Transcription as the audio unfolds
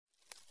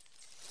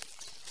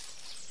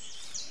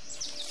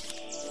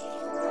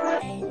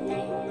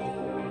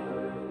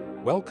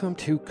Welcome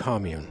to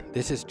Commune.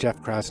 This is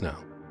Jeff Krasno.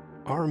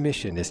 Our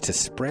mission is to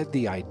spread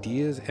the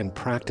ideas and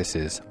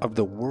practices of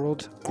the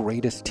world's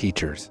greatest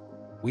teachers.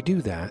 We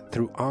do that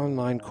through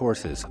online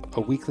courses,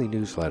 a weekly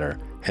newsletter,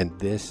 and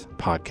this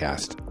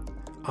podcast.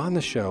 On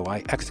the show,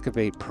 I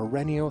excavate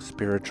perennial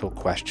spiritual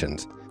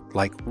questions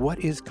like, what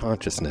is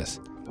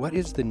consciousness? What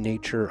is the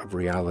nature of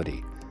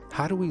reality?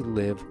 How do we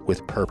live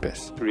with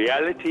purpose?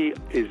 Reality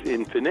is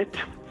infinite.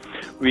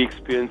 We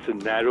experience a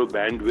narrow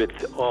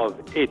bandwidth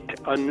of it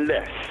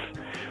unless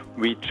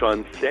we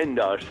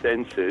transcend our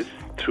senses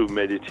through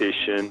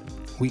meditation.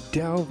 We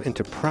delve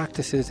into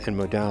practices and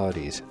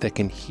modalities that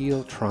can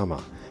heal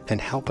trauma and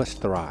help us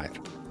thrive.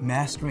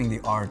 Mastering the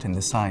art and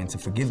the science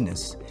of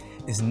forgiveness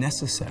is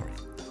necessary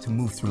to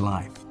move through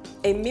life.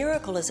 A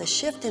miracle is a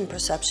shift in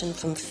perception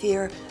from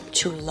fear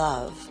to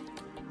love.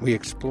 We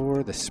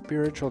explore the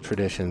spiritual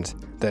traditions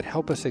that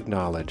help us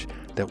acknowledge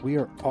that we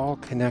are all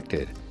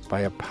connected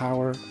by a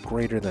power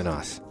greater than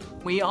us.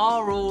 We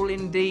are all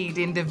indeed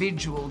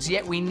individuals,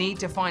 yet we need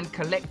to find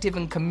collective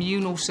and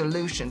communal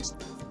solutions.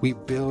 We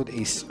build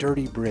a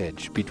sturdy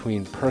bridge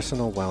between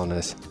personal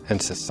wellness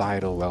and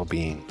societal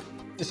well-being.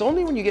 It's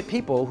only when you get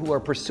people who are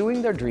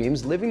pursuing their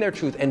dreams, living their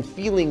truth, and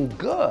feeling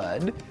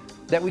good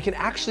that we can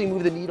actually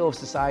move the needle of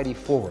society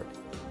forward.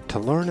 To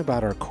learn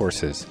about our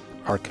courses,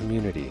 our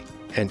community,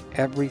 and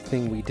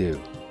everything we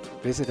do,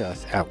 visit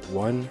us at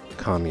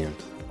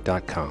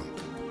onecommune.com.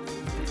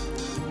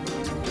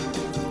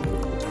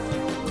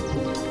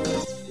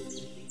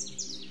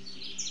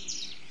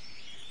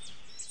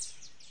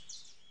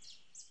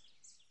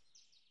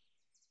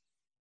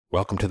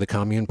 Welcome to the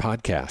Commune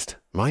Podcast.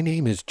 My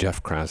name is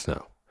Jeff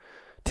Krasno.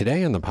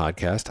 Today on the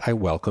podcast, I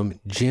welcome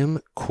Jim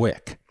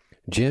Kwik.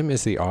 Jim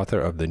is the author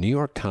of the New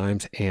York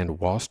Times and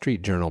Wall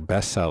Street Journal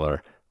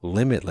bestseller,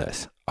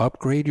 Limitless: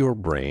 Upgrade Your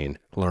Brain,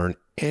 Learn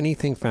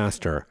Anything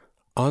Faster,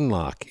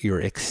 Unlock Your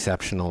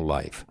Exceptional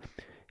Life.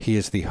 He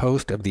is the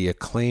host of the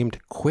acclaimed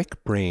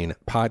Kwik Brain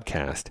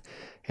podcast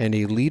and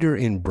a leader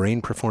in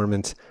brain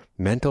performance,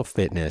 mental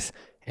fitness,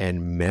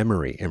 and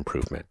memory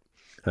improvement.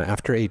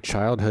 After a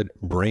childhood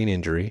brain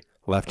injury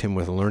left him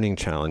with learning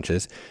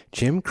challenges,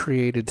 Jim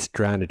created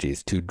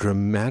strategies to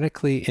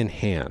dramatically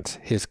enhance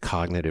his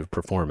cognitive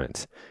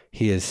performance.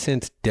 He has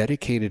since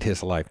dedicated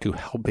his life to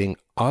helping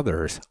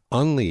others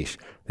unleash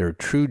their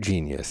true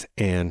genius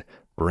and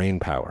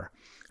brain power.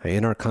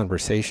 In our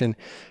conversation,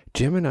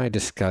 Jim and I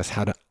discuss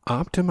how to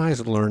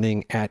optimize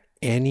learning at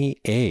any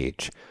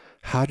age,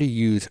 how to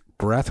use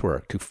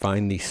breathwork to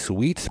find the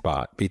sweet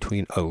spot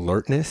between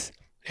alertness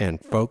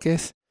and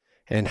focus,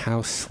 and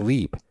how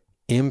sleep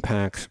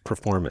impacts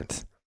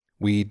performance.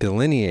 We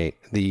delineate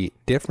the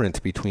difference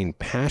between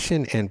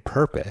passion and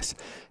purpose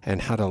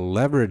and how to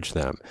leverage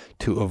them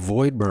to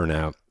avoid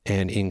burnout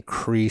and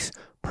increase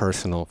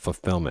personal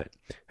fulfillment.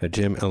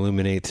 Jim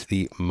illuminates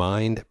the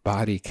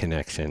mind-body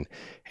connection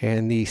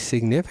and the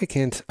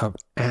significance of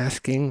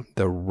asking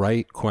the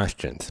right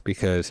questions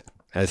because,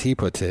 as he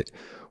puts it,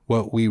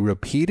 what we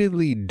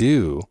repeatedly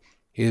do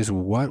is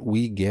what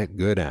we get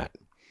good at.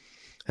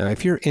 Now,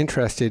 if you're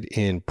interested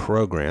in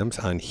programs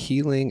on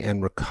healing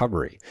and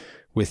recovery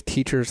with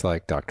teachers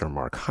like Dr.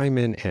 Mark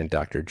Hyman and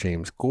Dr.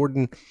 James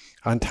Gordon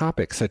on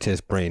topics such as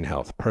brain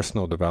health,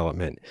 personal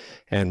development,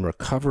 and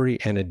recovery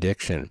and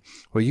addiction,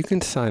 well, you can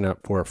sign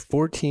up for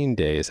 14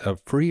 days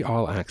of free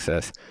all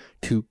access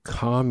to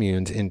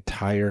Commune's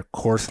entire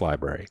course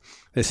library.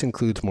 This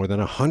includes more than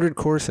 100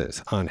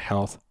 courses on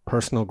health,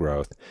 personal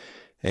growth,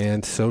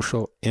 and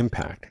social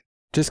impact.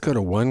 Just go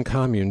to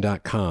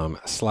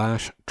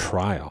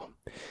onecommune.com/trial.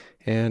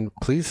 And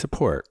please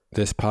support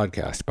this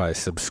podcast by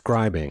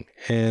subscribing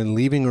and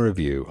leaving a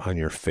review on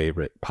your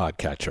favorite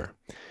podcatcher.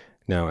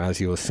 Now,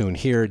 as you will soon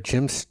hear,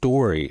 Jim's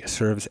story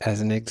serves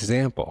as an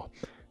example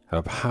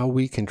of how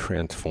we can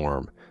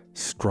transform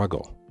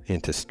struggle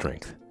into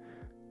strength.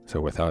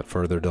 So without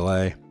further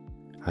delay,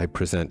 I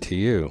present to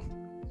you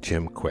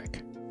Jim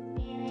Kwik.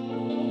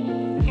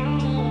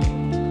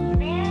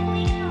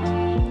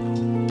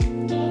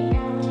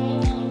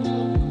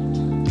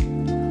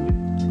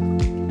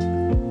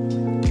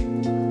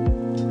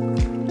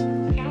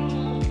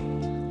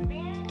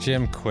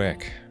 Jim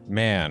Kwik,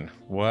 man,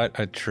 what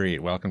a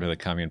treat. Welcome to the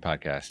Commune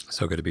Podcast.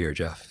 So good to be here,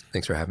 Jeff.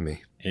 Thanks for having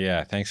me.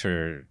 Yeah, thanks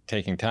for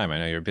taking time. I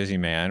know you're a busy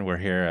man. We're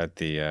here at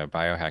the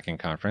biohacking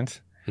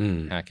conference,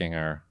 hacking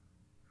our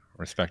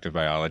respective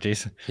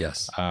biologies.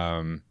 Yes.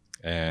 You're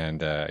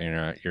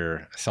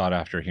a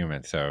sought-after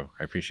human, so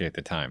I appreciate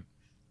the time.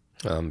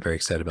 I'm very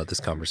excited about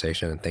this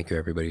conversation, and thank you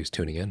everybody who's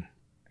tuning in.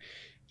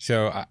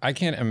 So I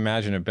can't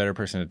imagine a better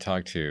person to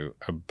talk to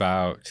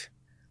about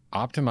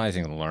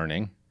optimizing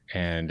learning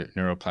and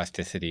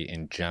neuroplasticity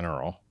in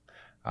general,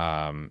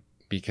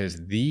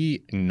 because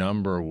the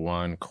number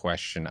one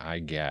question I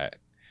get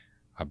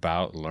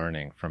about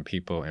learning from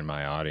people in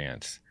my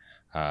audience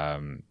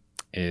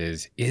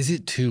is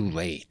it too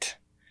late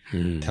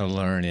to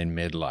learn in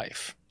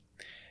midlife?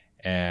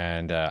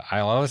 And I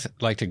always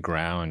like to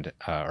ground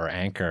or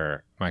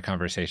anchor my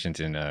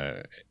conversations in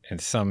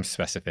some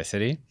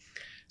specificity.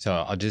 So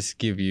I'll just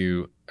give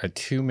you a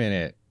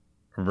 2-minute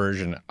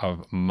version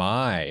of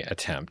my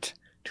attempt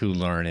to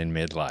learn in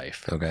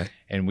midlife. Okay.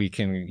 And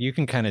you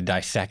can kind of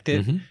dissect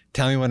it.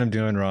 Tell me what I'm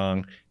doing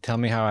wrong. Tell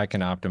me how I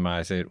can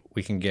optimize it.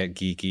 We can get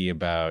geeky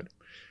about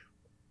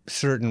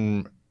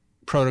certain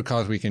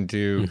protocols we can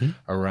do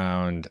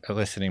around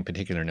eliciting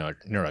particular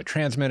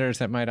neurotransmitters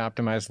that might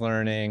optimize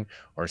learning,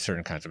 or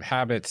certain kinds of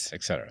habits,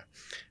 etc.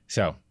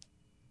 So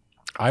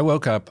I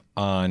woke up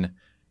on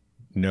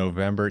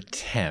November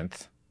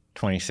 10th,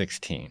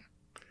 2016.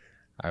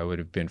 I would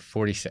have been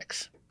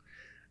 46.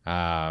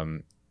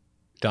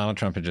 Donald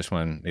Trump had just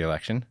won the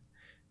election.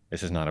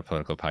 This is not a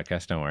political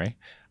podcast, don't worry.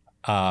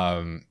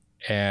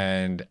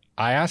 And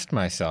I asked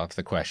myself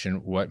the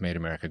question, what made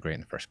America great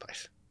in the first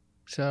place?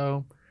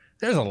 So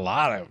there's a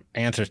lot of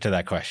answers to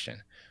that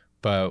question.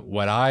 But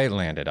what I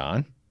landed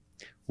on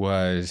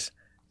was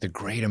the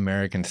Great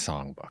American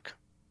Songbook.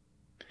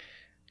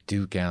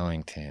 Duke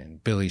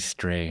Ellington, Billy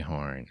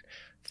Strayhorn,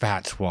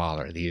 Fats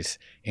Waller, these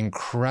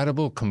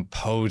incredible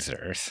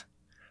composers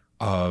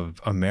of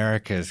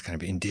America's kind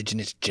of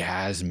indigenous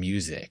jazz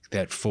music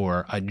that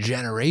for a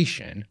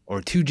generation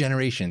or two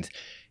generations,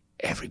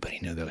 everybody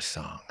knew those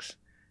songs.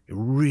 It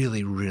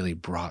really, really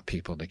brought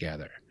people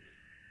together.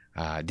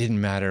 Didn't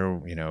matter,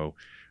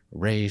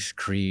 race,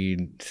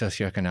 creed,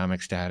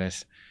 socioeconomic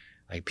status.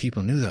 Like,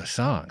 people knew those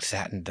songs,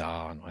 Satin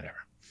Doll and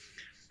whatever.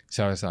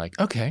 So I was like,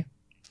 okay,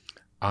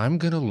 I'm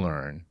going to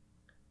learn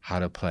how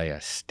to play a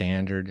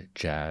standard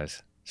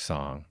jazz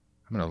song.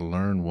 I'm going to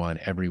learn one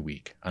every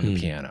week on the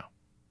piano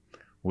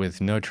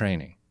with no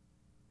training.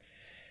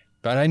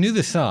 But I knew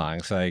the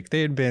songs, like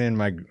they had been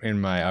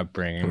in my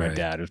upbringing. My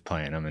dad was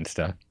playing them and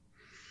stuff.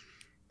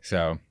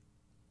 So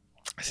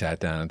I sat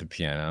down at the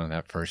piano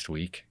that first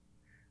week.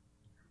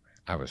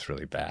 I was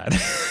really bad.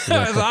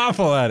 I was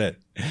awful at it.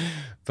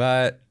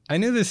 But I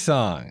knew the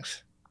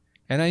songs,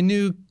 and I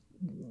knew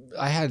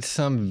I had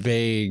some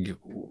vague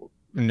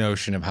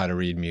notion of how to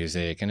read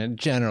music and a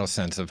general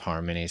sense of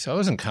harmony. So I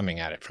wasn't coming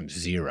at it from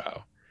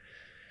zero.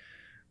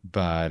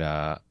 But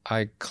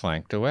I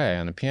clanked away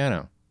on the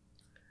piano.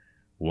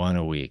 One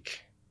a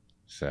week.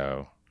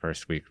 So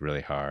first week,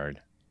 really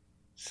hard.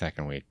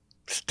 Second week,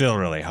 still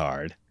really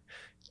hard.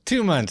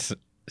 2 months,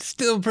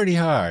 still pretty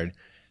hard.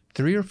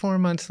 3 or 4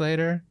 months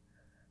later,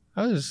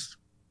 I was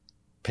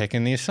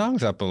picking these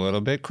songs up a little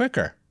bit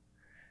quicker.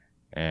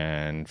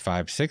 And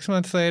 5, 6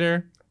 months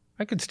later,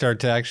 I could start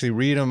to actually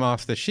read them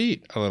off the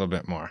sheet a little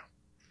bit more.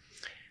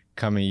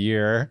 Come a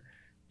year,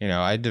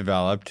 I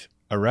developed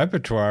a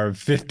repertoire of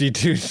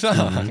 52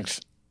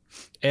 songs.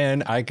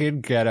 And I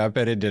could get up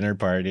at a dinner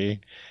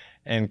party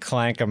and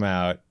clank them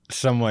out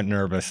somewhat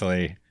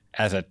nervously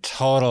as a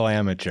total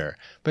amateur,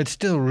 but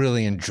still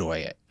really enjoy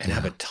it and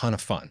have a ton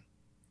of fun.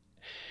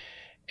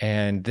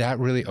 And that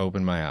really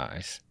opened my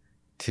eyes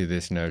to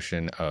this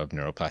notion of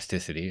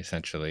neuroplasticity,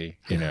 essentially,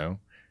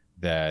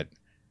 that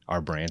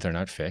our brains are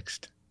not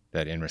fixed,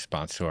 that in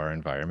response to our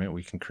environment,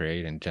 we can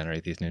create and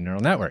generate these new neural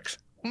networks.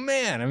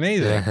 Man,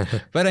 amazing.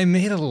 But I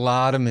made a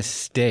lot of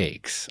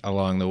mistakes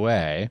along the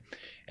way.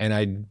 And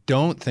I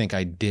don't think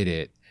I did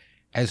it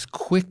as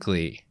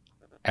quickly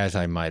as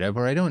I might have,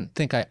 or I don't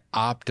think I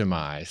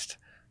optimized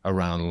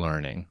around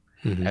learning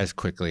as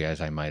quickly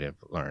as I might have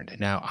learned.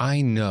 Now,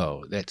 I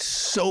know that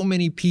so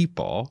many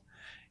people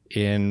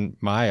in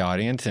my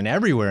audience and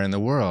everywhere in the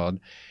world,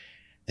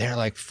 they're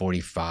like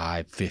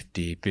 45,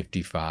 50,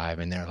 55,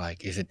 and they're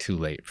like, is it too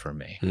late for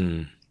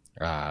me?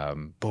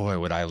 Boy,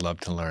 would I love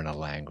to learn a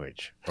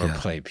language or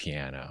play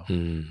piano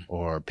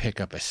or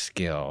pick up a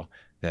skill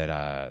that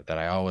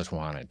I always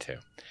wanted to.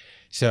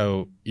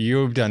 So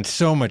you've done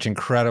so much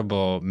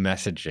incredible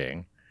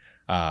messaging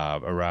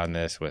around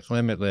this with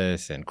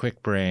Limitless and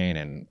Kwik Brain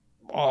and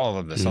all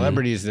of the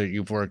celebrities that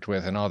you've worked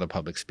with and all the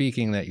public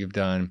speaking that you've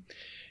done.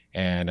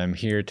 And I'm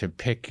here to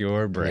pick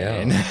your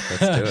brain let's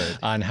do it.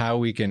 on how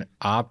we can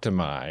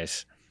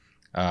optimize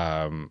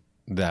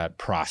that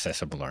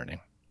process of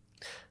learning.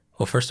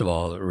 Well, first of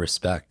all,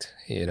 respect.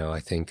 I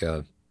think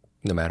no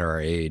matter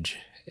our age,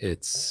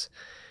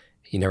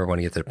 you never want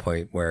to get to the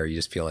point where you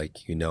just feel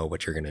like you know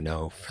what you're going to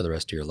know for the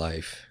rest of your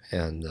life.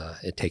 And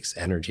it takes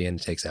energy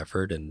and it takes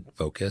effort and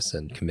focus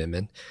and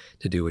commitment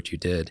to do what you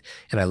did.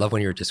 And I love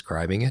when you're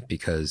describing it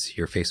because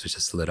your face was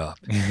just lit up,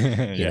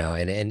 you know,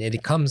 and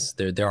it comes,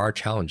 there are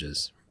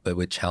challenges, but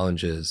with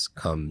challenges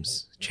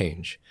comes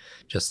change.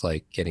 Just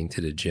like getting to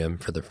the gym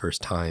for the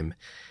first time,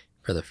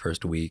 for the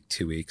first week,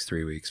 2 weeks,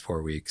 3 weeks,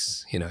 4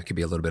 weeks, it could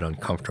be a little bit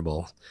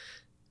uncomfortable.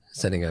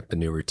 Setting up a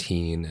new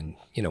routine and,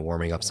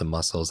 warming up some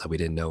muscles that we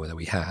didn't know that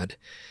we had.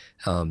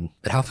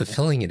 But how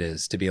fulfilling it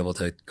is to be able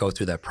to go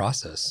through that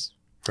process,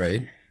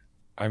 right?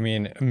 I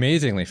mean,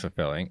 amazingly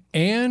fulfilling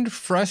and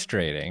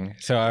frustrating.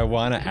 So I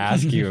want to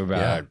ask you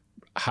about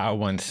how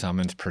one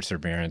summons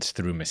perseverance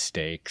through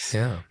mistakes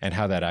and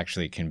how that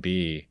actually can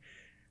be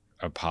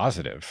a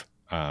positive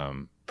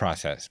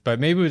process. But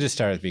maybe we'll just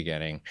start at the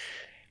beginning.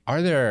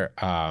 Are there...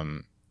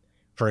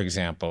 for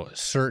example,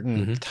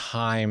 certain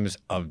times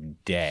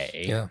of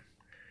day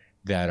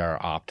that are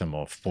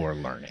optimal for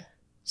learning?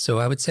 So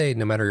I would say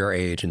no matter your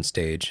age and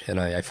stage, and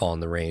I fall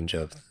in the range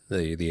of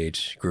the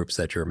age groups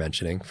that you're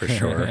mentioning for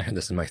sure. And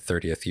this is my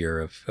 30th year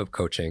of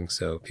coaching,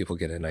 so people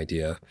get an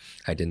idea.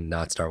 I did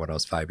not start when I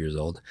was 5 years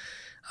old.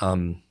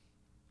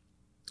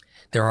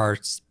 There are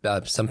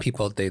some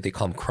people, they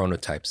call them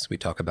chronotypes. We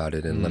talk about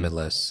it in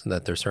Limitless,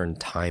 that there's certain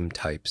time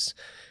types.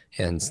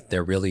 And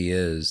there really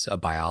is a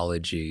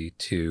biology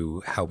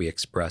to how we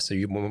express,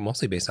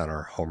 mostly based on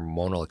our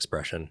hormonal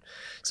expression.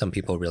 Some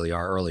people really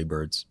are early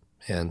birds,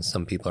 and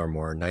some people are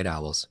more night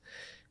owls,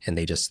 and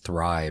they just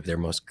thrive. They're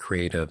most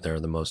creative. They're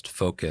the most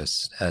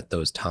focused at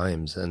those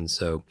times. And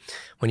so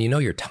when you know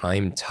your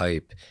time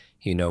type,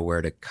 you know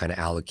where to kind of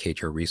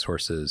allocate your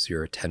resources,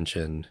 your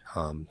attention,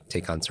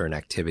 take on certain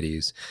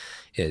activities.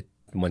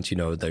 Once you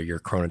know that your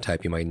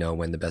chronotype, you might know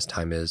when the best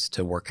time is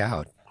to work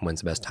out.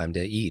 When's the best time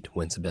to eat?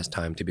 When's the best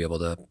time to be able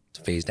to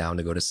phase down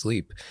to go to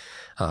sleep,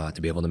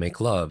 to be able to make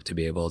love, to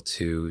be able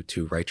to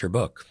write your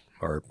book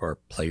or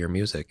play your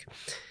music.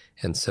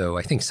 And so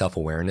I think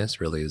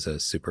self-awareness really is a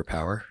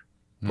superpower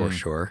for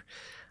sure.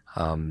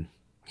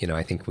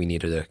 I think we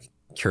needed a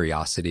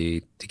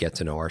curiosity to get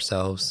to know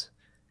ourselves.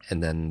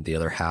 And then the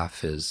other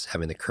half is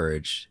having the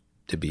courage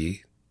to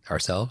be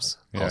ourselves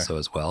also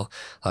as well.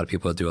 A lot of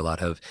people do a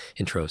lot of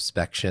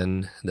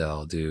introspection.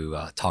 They'll do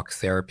talk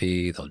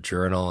therapy, they'll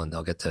journal, and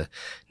they'll get to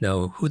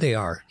know who they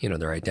are,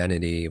 their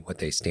identity, what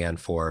they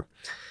stand for,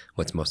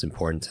 what's most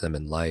important to them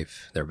in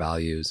life, their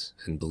values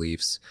and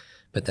beliefs,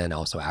 but then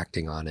also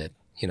acting on it,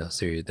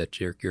 so that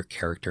your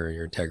character and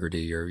your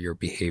integrity, your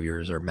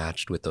behaviors are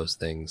matched with those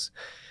things.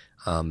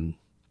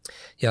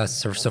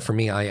 So for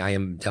me, I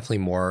am definitely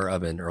more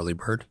of an early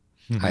bird.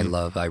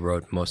 I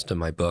wrote most of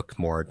my book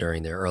more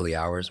during the early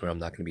hours when I'm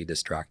not going to be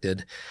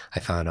distracted. I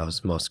found I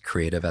was most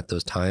creative at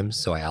those times.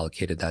 So I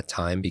allocated that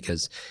time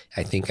because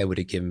I think I would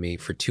have given me,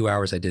 for 2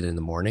 hours I did it in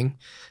the morning,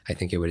 I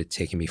think it would have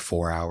taken me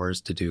 4 hours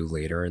to do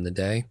later in the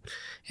day.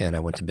 And I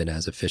wouldn't have been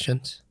as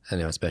efficient,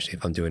 especially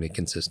if I'm doing it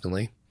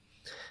consistently.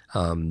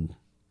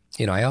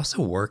 I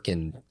also work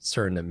in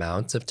certain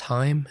amounts of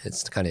time.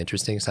 It's kind of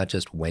interesting. It's not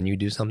just when you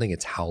do something,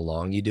 it's how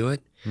long you do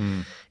it.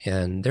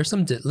 And there's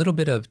some little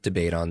bit of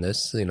debate on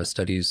this.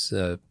 Studies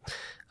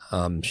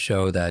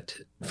show that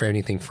for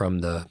anything from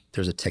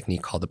there's a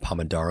technique called the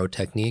Pomodoro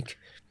technique,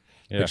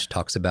 which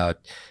talks about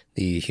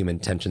the human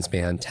attention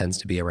span tends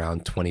to be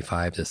around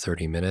 25 to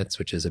 30 minutes,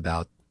 which is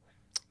about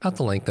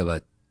the length of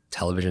a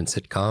television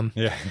sitcom.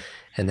 Yeah.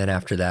 And then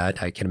after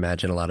that, I can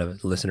imagine a lot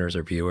of listeners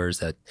or viewers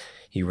that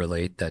you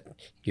relate that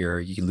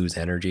you lose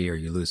energy or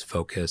you lose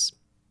focus.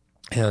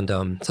 And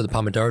so the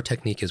Pomodoro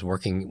technique is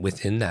working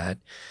within that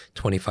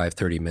 25,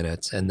 30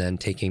 minutes and then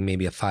taking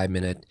maybe a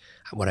 5-minute,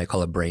 what I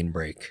call a brain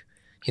break.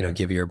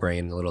 Give your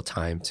brain a little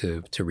time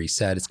to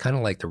reset. It's kind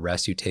of like the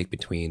rest you take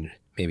between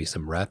maybe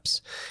some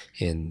reps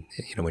when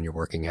you're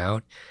working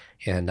out.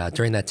 And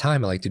during that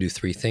time, I like to do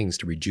 3 things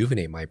to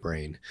rejuvenate my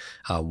brain.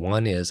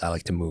 One is I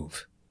like to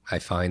move. I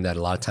find that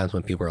a lot of times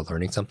when people are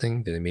learning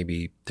something,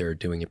 maybe they're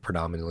doing it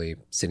predominantly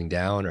sitting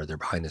down or they're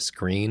behind a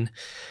screen.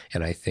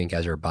 And I think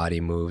as your body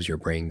moves, your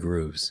brain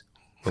grooves.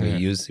 When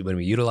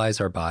we utilize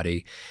our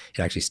body,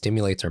 it actually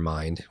stimulates our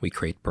mind. We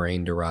create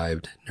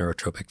brain-derived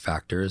neurotropic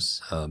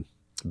factors,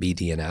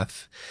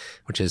 BDNF,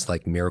 which is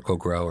like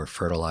Miracle-Gro or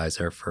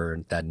fertilizer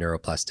for that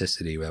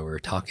neuroplasticity that we were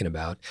talking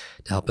about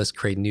to help us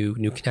create new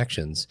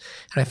connections.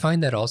 And I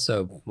find that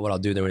also what I'll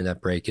do during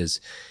that break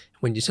is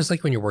it's just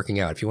like when you're working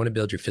out, if you want to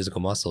build your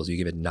physical muscles, you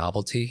give it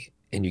novelty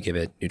and you give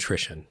it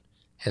nutrition.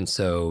 And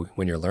so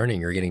when you're learning,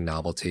 you're getting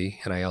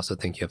novelty. And I also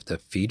think you have to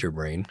feed your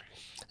brain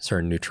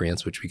certain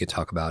nutrients, which we could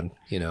talk about,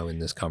 in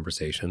this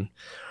conversation.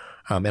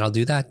 And I'll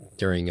do that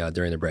during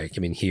the break.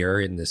 Here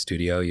in the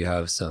studio, you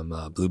have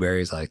some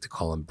blueberries. I like to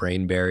call them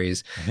brain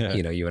berries. Yeah.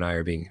 You and I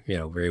are being,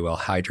 very well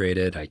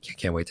hydrated. I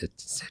can't wait to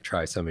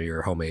try some of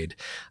your homemade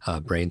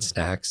brain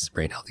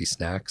healthy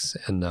snacks.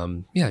 And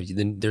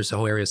then there's a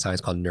whole area of science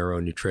called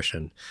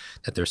neuronutrition,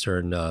 that there's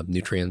certain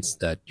nutrients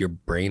that your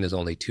brain is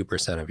only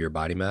 2% of your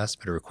body mass,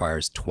 but it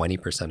requires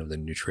 20% of the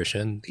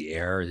nutrition, the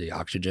air, the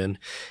oxygen.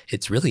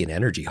 It's really an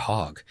energy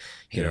hog.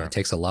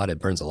 It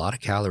burns a lot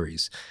of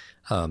calories.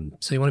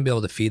 So you want to be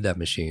able to feed that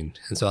machine.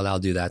 And so I'll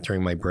do that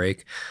during my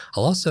break.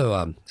 I'll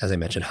also, as I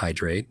mentioned,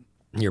 hydrate.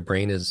 Your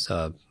brain is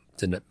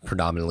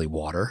predominantly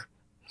water,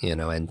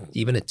 and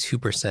even a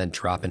 2%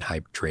 drop in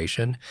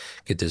hydration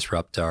could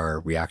disrupt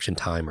our reaction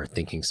time or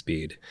thinking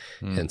speed.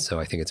 And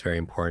so I think it's very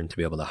important to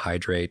be able to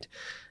hydrate.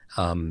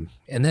 And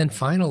then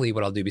finally,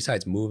 what I'll do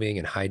besides moving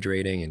and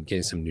hydrating and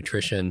getting some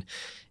nutrition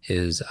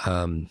is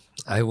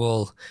I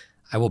will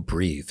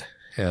breathe.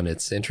 And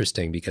it's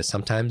interesting because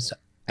sometimes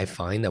I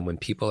find that when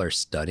people are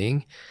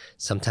studying,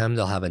 sometimes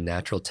they'll have a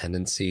natural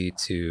tendency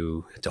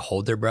to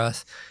hold their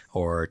breath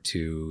or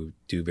to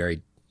do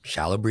very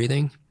shallow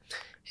breathing.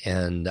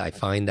 And I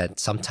find that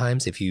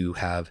sometimes if you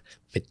have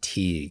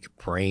fatigue,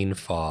 brain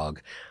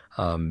fog,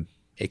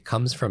 it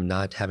comes from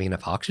not having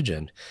enough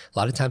oxygen. A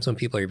lot of times when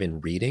people are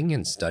even reading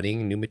and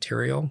studying new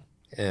material,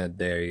 and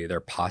their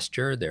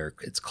posture,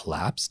 it's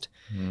collapsed,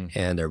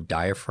 and their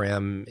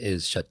diaphragm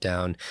is shut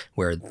down,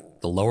 where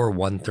the lower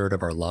 1/3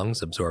 of our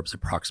lungs absorbs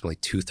approximately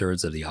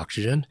 2/3 of the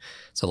oxygen.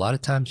 So a lot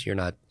of times you're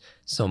not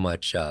so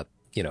much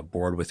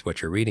bored with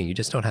what you're reading. You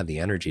just don't have the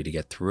energy to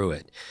get through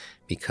it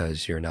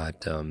because you're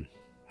not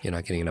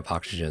getting enough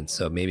oxygen.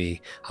 So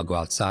maybe I'll go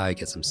outside,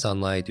 get some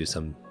sunlight, do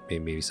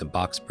maybe some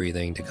box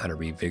breathing to kind of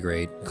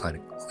revigorate, kind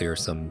of clear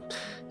some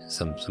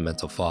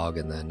mental fog,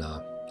 and then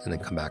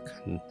come back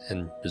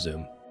and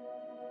resume.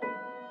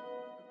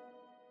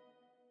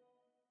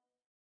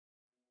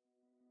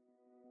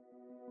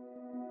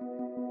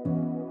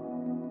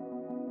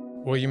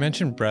 Well, you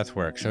mentioned breath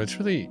work, so it's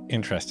really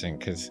interesting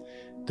because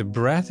the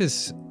breath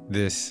is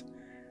this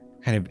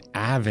kind of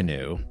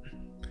avenue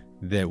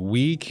that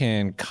we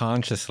can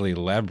consciously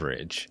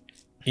leverage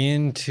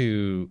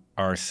into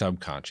our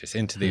subconscious,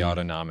 into the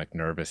autonomic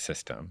nervous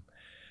system,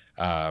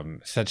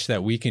 such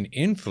that we can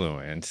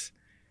influence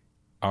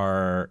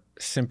our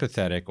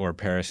sympathetic or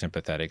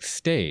parasympathetic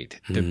state,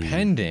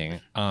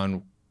 depending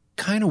on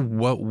kind of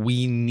what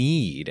we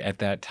need at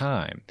that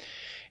time.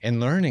 And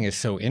learning is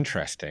so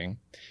interesting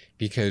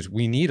because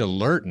we need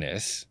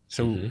alertness,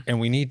 and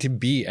we need to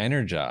be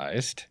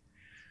energized,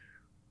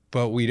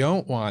 but we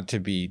don't want to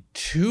be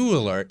too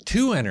alert,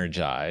 too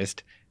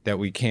energized that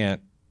we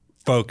can't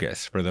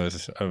focus. For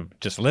those of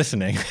just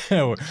listening,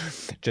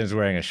 Jim's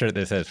wearing a shirt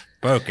that says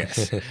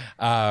focus.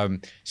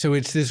 So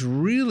it's this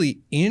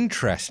really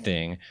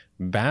interesting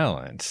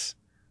balance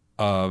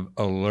of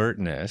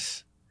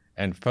alertness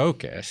and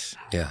focus.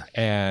 Yeah.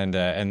 And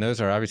those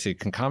are obviously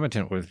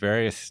concomitant with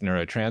various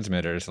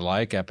neurotransmitters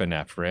like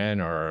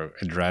epinephrine or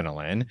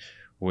adrenaline,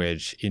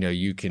 which,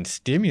 you can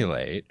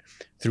stimulate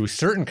through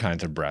certain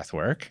kinds of breath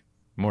work,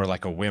 more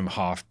like a Wim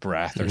Hof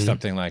breath or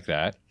something like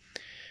that.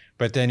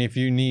 But then if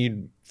you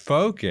need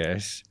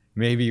focus,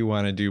 maybe you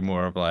want to do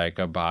more of like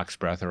a box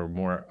breath or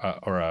more,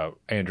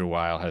 Andrew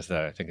Weil has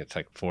that, I think it's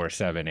like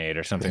 4-7-8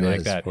 or something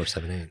like that.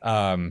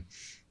 4-7-8.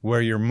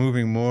 Where you're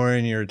moving more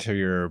to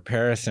your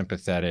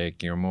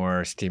parasympathetic, you're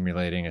more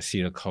stimulating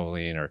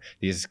acetylcholine or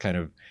these kind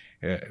of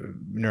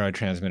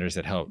neurotransmitters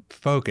that help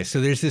focus.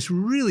 So there's this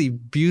really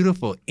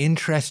beautiful,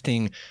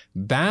 interesting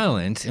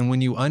balance. And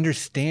when you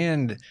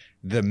understand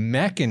the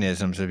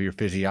mechanisms of your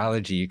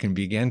physiology, you can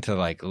begin to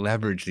like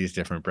leverage these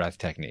different breath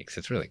techniques.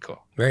 It's really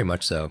cool. Very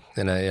much so.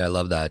 And I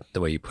love that,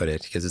 the way you put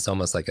it, because it's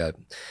almost like a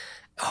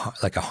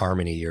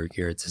harmony.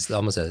 It's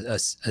almost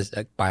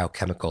a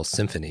biochemical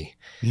symphony.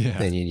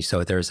 Yeah. And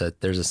so there's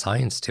a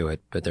science to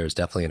it, but there's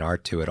definitely an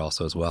art to it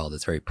also as well.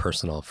 That's very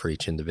personal for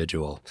each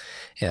individual,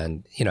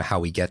 and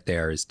how we get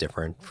there is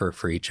different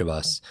for each of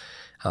us.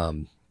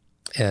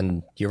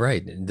 And you're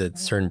right, the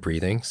certain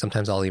breathing.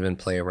 Sometimes I'll even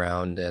play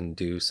around and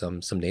do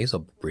some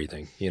nasal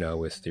breathing,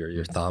 with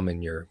your thumb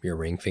and your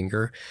ring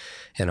finger,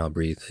 and I'll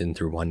breathe in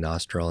through one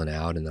nostril and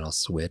out, and then I'll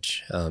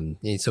switch.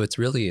 So it's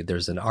really,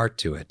 there's an art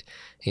to it.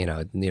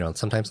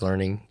 Sometimes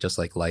learning, just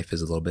like life,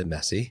 is a little bit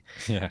messy.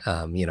 Yeah.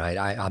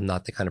 I'm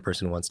not the kind of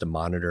person who wants to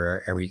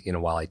monitor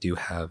while I do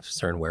have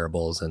certain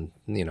wearables and,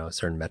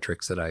 certain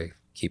metrics that I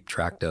keep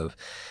track of,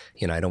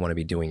 I don't want to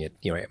be doing it,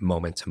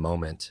 moment to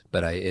moment,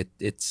 but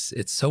it's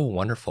so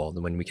wonderful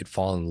when we could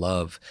fall in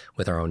love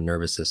with our own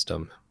nervous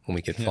system, when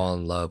we could fall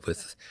in love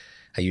with,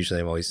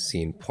 I'm always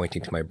seen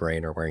pointing to my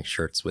brain or wearing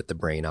shirts with the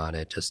brain on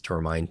it, just to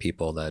remind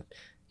people that,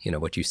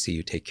 what you see,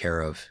 you take care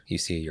of. You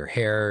see your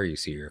hair, you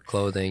see your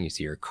clothing, you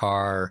see your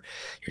car,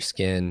 your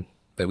skin,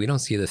 but we don't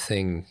see the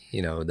thing,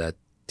 that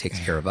takes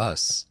care of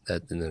us,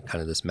 that in the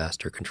kind of this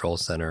master control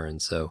center.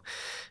 And so,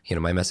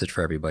 my message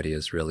for everybody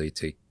is really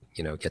to,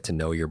 get to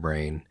know your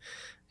brain.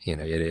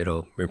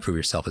 It'll improve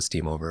your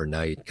self-esteem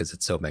overnight because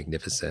it's so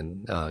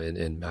magnificent,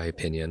 in my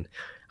opinion.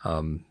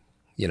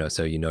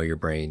 So your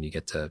brain, you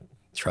get to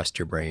trust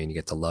your brain, you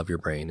get to love your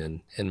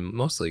brain, and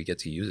mostly you get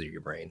to use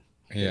your brain.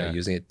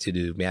 Using it to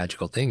do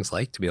magical things,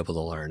 like to be able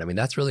to learn. I mean,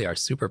 that's really our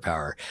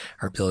superpower,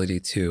 our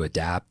ability to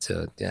adapt,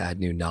 to add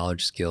new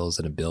knowledge, skills,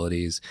 and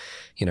abilities.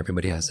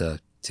 Everybody has a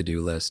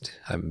to-do list.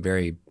 I'm a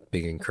very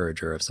big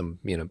encourager of some,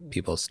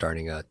 people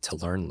starting a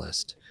to-learn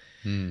list.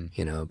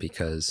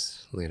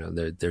 Because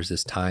there's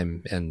this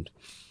time and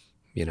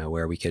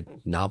where we could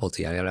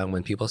novelty. I know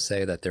when people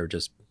say that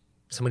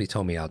somebody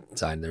told me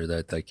outside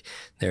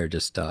they're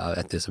just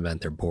at this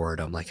event, they're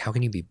bored. I'm like, how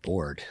can you be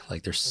bored?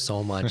 Like, there's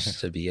so much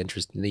to be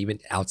interested in, even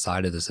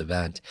outside of this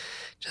event,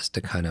 just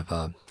to kind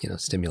of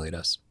stimulate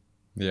us.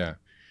 Yeah.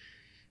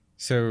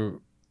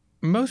 So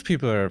most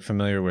people are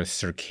familiar with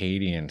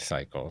circadian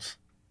cycles,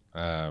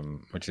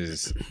 which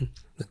is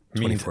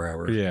 24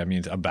 hours. Yeah, it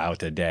means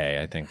about a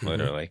day, I think,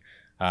 literally.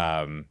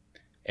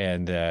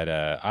 And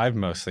that I've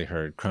mostly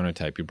heard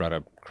chronotype. You brought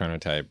up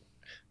chronotype.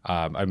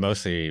 I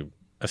mostly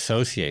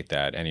associate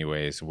that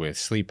anyways with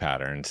sleep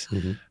patterns.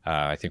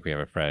 I think we have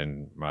a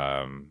friend,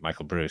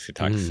 Michael Bruce, who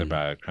talks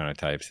about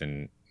chronotypes,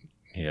 and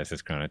he has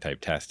this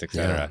chronotype test,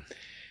 etc.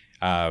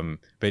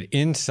 But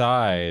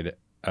inside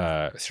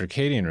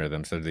circadian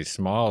rhythms, so these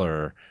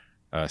smaller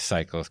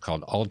cycles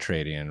called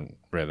ultradian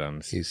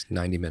rhythms. These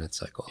 90-minute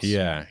cycles.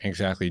 Yeah,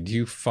 exactly. Do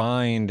you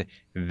find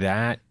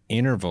that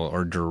interval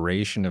or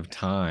duration of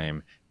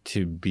time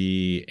to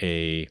be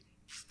a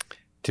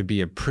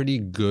pretty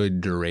good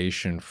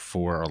duration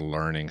for a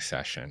learning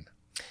session?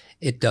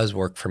 It does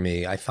work for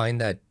me. I find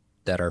that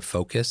our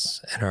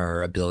focus and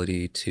our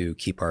ability to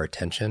keep our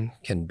attention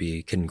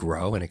can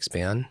grow and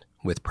expand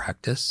with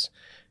practice.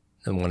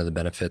 And one of the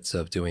benefits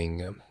of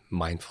doing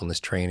mindfulness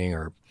training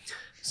or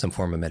some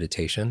form of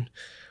meditation,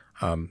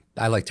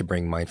 I like to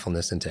bring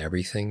mindfulness into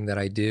everything that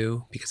I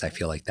do, because I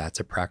feel like that's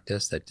a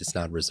practice that is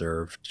not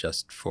reserved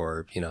just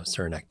for,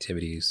 certain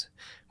activities.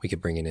 We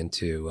could bring it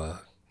into,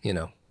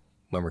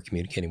 when we're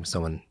communicating with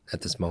someone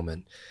at this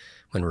moment,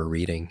 when we're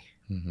reading,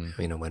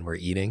 when we're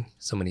eating.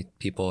 So many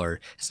people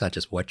it's not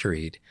just what you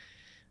eat,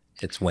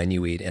 it's when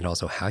you eat and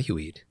also how you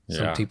eat.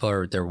 Some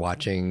people they're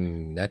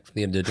watching that,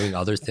 they're doing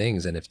other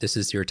things. And if this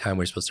is your time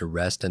where you're supposed to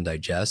rest and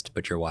digest,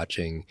 but you're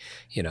watching,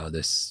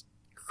 this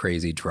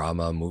crazy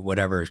drama,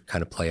 whatever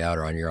kind of play out,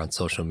 or you're on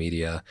social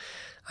media,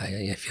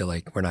 I feel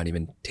like we're not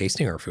even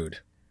tasting our food.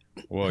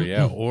 Well,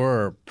 yeah,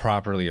 or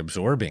properly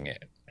absorbing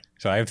it.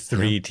 So I have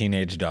 3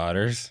 teenage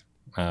daughters.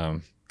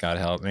 God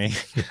help me.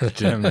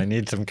 Jim, I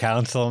need some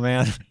counsel,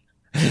 man.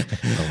 Oh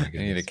my goodness. I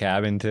need a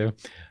cabin too.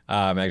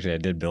 Actually, I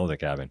did build a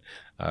cabin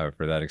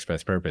for that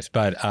express purpose,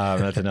 but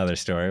that's another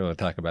story. We'll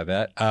talk about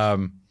that.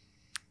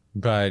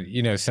 But,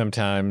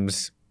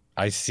 sometimes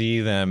I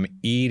see them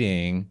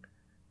eating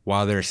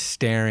while they're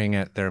staring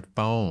at their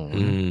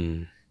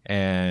phone.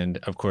 And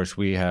of course,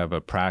 we have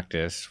a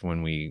practice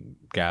when we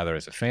gather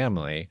as a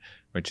family,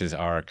 which is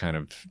our kind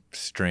of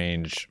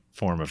strange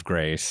form of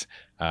grace.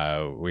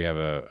 We have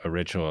a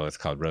ritual. It's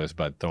called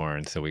Rosebud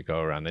Thorn. So we go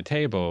around the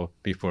table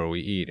before we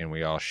eat, and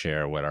we all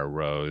share what our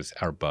rose,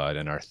 our bud,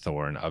 and our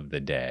thorn of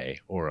the day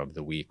or of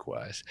the week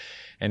was.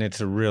 And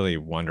it's a really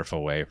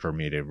wonderful way for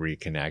me to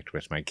reconnect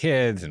with my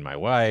kids and my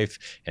wife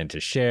and to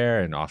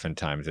share. And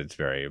oftentimes it's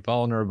very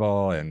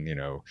vulnerable, and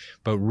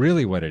but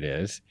really what it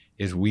is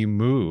we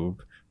move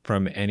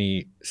from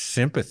any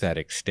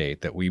sympathetic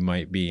state that we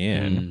might be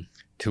in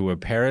to a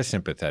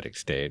parasympathetic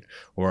state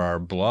where our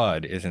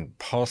blood isn't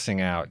pulsing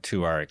out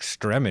to our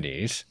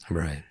extremities,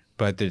 right?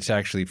 But it's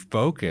actually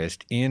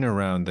focused in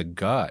around the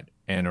gut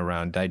and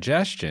around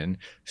digestion.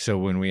 So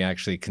when we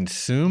actually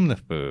consume the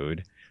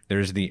food,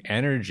 there's the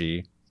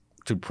energy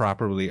to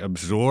properly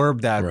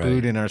absorb that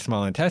food in our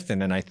small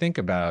intestine. And I think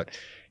about,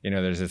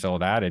 there's this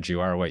old adage,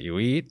 you are what you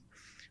eat.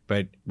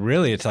 But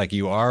really, it's like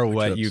you are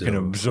what you can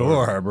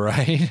absorb,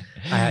 right?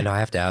 I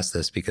have to ask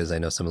this because I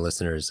know some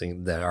listeners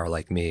that are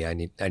like me. I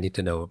need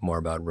to know more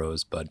about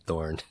Rosebud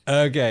Thorn.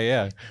 Okay,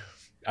 yeah.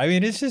 I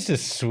mean, it's just a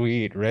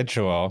sweet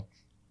ritual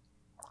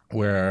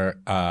where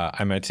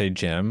I might say,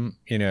 Jim,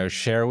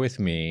 share with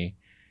me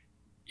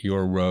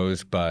your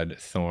rosebud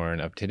thorn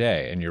of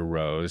today. And your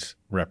rose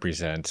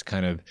represents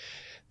kind of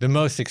the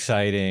most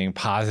exciting,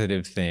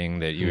 positive thing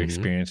that you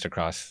experienced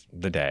across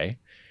the day.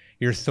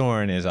 Your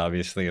thorn is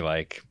obviously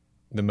like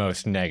the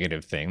most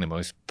negative thing, the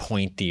most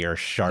pointy or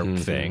sharp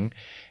thing.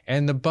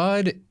 And the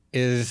bud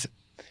it's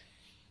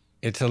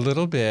a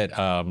little bit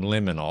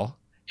liminal.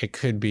 It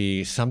could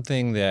be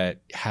something that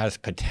has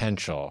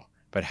potential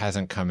but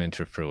hasn't come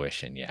into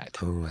fruition yet.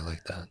 Oh, I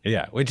like that.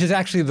 Yeah, which is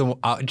actually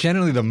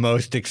generally the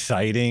most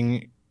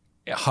exciting.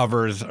 It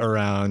hovers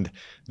around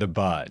the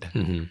bud.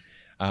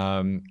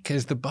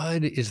 Because the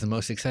bud is the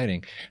most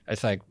exciting.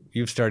 It's like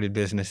you've started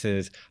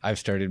businesses, I've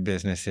started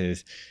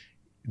businesses.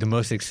 The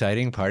most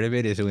exciting part of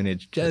it is when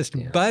it's just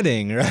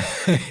budding,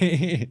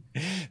 right?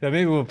 So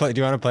maybe we'll play. Do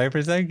you want to play for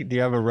a second? Do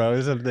you have a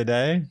rose of the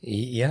day?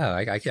 Yeah,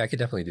 I could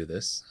definitely do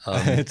this.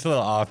 It's a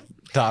little off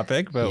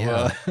topic,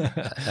 but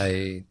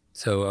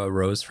So a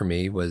rose for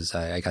me was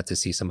I got to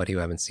see somebody who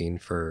I haven't seen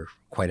for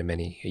quite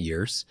many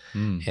years,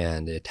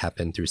 and it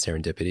happened through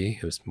serendipity.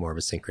 It was more of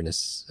a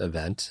synchronous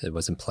event. It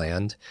wasn't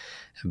planned,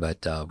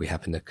 but we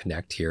happened to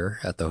connect here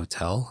at the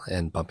hotel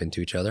and bump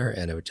into each other,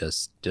 and it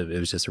was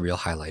just a real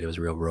highlight. It was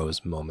a real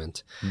rose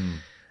moment.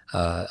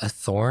 A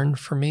thorn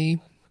for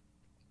me,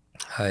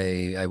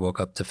 I woke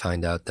up to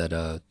find out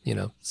that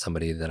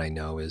somebody that I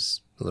know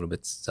is a little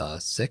bit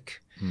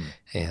sick,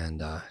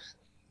 and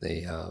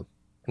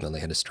they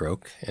had a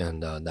stroke,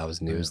 and that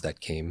was news that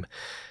came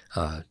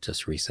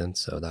just recent.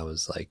 So that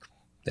was like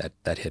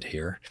that hit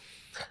here.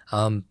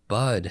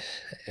 Bud,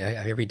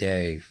 every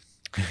day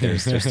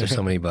there's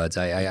so many buds.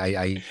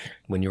 I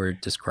when you were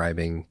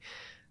describing,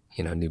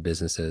 new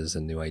businesses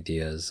and new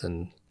ideas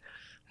and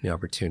new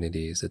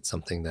opportunities, it's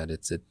something that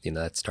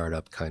that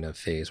startup kind of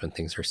phase when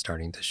things are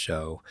starting to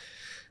show.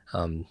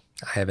 I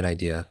have an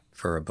idea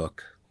for a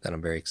book that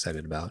I'm very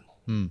excited about.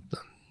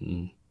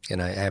 And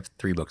I have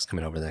 3 books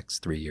coming over the next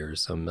 3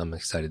 years, so I'm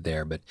excited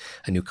there. But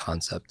a new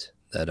concept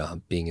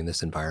that being in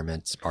this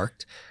environment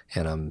sparked,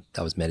 and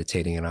I was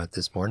meditating on it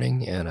this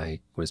morning, and I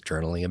was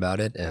journaling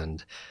about it,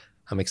 and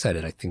I'm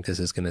excited. I think this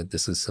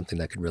is something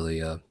that could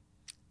really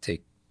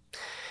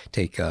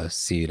take a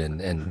seed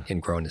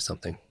and grow into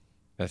something.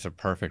 That's a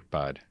perfect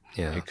bud.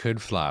 Yeah, it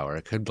could flower,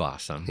 it could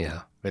blossom.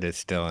 Yeah, but it's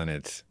still in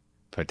its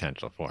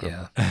potential for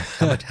him. Yeah.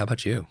 How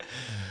about you?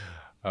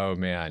 Oh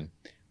man.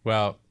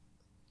 Well,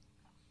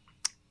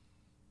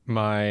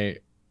 my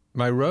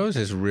rose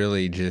is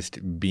really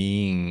just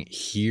being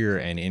here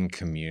and in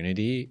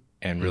community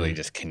and really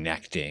just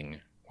connecting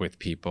with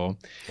people.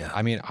 Yeah.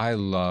 I mean, I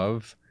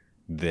love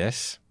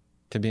this,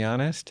 to be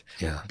honest,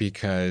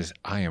 because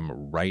I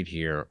am right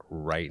here,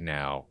 right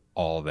now,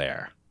 all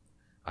there.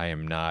 I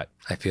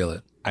feel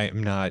it. I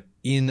am not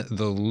in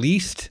the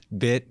least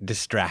bit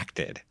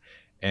distracted.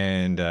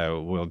 And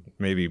we'll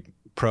maybe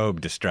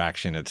probe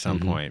distraction at some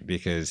point,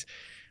 because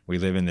we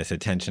live in this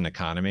attention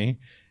economy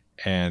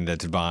and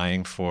that's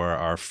vying for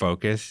our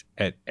focus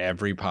at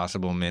every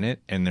possible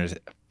minute. And there's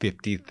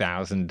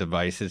 50,000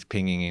 devices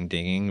pinging and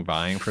dinging,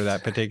 vying for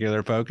that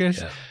particular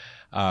focus.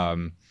 Yeah.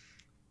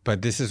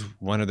 But this is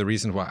one of the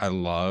reasons why I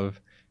love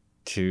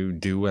to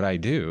do what I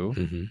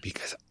do,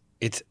 because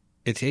it's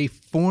a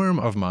form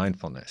of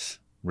mindfulness,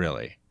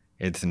 really.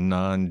 It's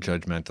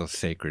non-judgmental,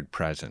 sacred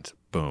presence.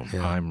 Boom,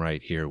 I'm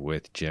right here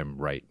with Jim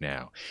right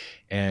now.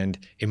 And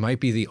it might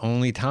be the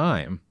only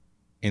time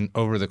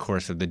over the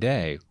course of the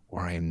day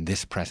where I'm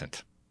this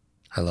present.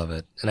 I love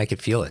it. And I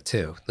could feel it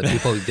too. The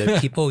people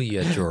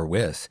that you're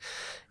with,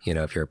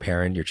 if you're a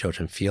parent, your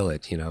children feel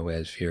it,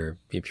 if you're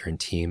in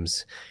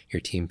teams, your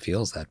team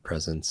feels that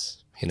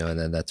presence, and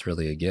then that's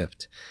really a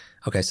gift.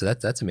 Okay. So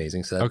that's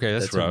amazing. So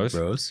that's Rose.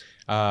 Rose.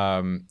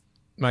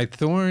 My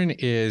thorn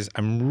is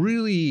I'm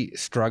really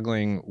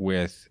struggling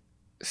with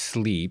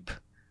sleep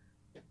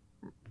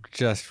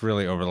just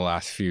really over the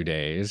last few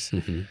days.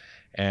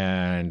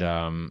 And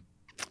I'm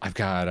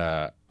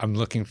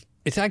looking,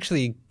 it's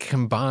actually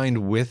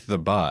combined with the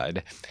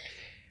bud.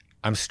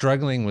 I'm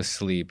struggling with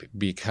sleep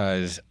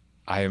because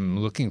I'm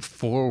looking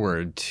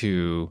forward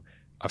to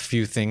a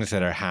few things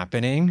that are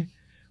happening,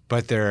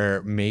 but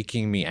they're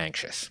making me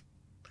anxious.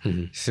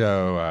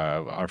 So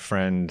our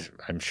friend,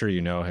 I'm sure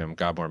you know him,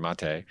 Gabor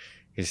Mate,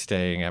 is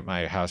staying at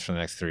my house for the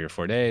next 3 or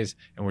 4 days,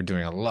 and we're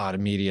doing a lot of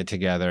media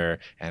together,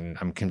 and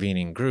I'm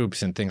convening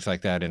groups and things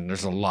like that, and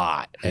there's a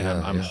lot, and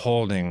I'm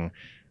holding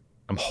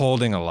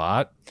a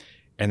lot,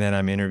 and then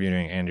I'm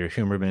interviewing Andrew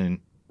Huberman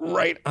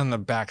right on the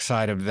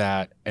backside of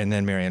that, and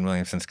then Marianne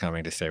Williamson's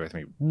coming to stay with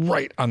me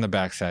right on the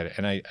backside,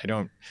 and I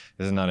don't,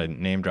 this is not a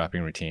name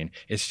dropping routine,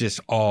 it's just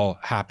all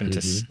happened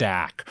to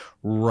stack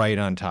right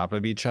on top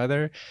of each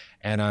other,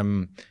 and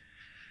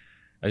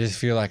I just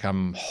feel like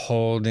I'm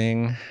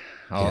holding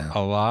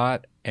a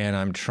lot, and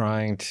I'm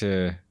trying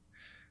to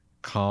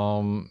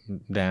calm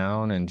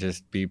down and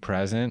just be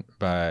present,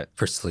 but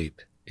for sleep.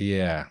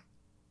 Yeah.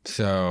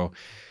 So,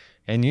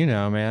 and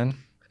man,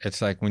 it's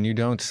like when you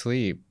don't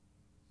sleep,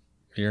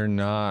 you're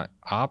not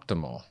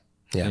optimal.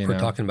 Yeah. If we're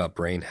talking about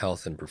brain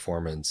health and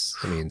performance,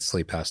 I mean,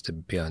 sleep has to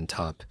be on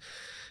top,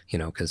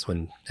 because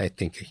when I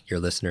think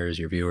your listeners,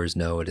 your viewers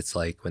know what it's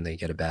like when they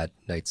get a bad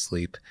night's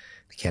sleep,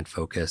 they can't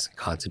focus and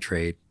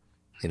concentrate.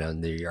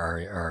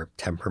 Our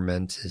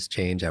temperament has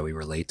changed, how we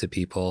relate to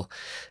people,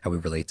 how we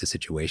relate to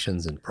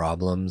situations and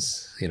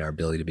problems, our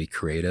ability to be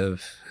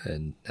creative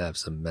and have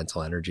some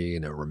mental energy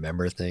and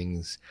remember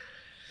things.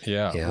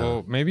 Yeah.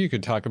 Well, maybe you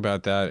could talk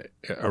about that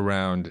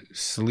around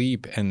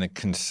sleep and the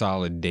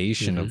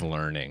consolidation of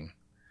learning.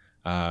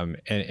 And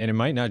it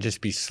might not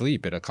just be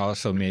sleep. It could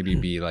also maybe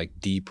be like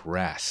deep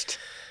rest.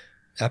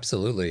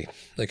 Absolutely.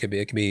 It could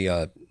be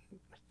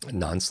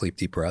non-sleep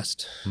deep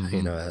rest.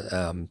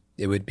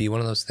 It would be one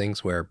of those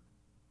things where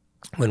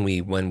when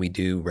we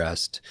do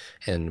rest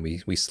and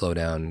we slow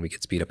down, we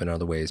get speed up in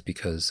other ways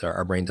because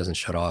our brain doesn't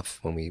shut off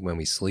when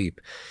we sleep.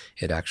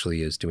 It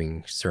actually is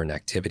doing certain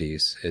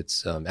activities.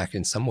 It's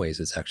in some ways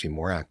it's actually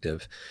more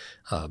active.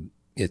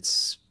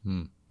 It's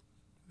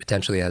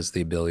potentially has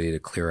the ability to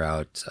clear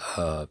out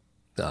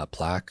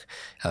plaque.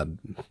 When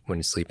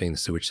you're sleeping, the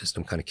sewage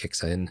system kind of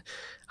kicks in.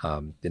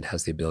 It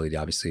has the ability to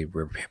obviously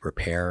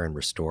repair and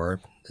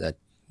restore. That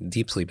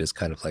deep sleep is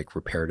kind of like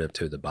reparative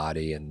to the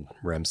body, and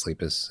REM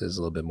sleep is a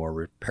little bit more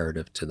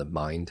reparative to the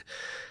mind.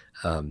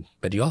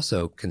 But you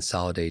also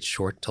consolidate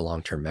short to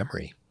long-term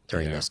memory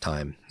during this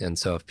time. And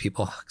so if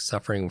people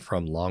suffering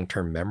from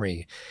long-term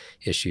memory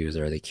issues,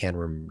 or they can't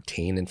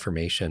retain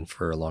information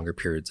for longer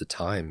periods of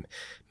time,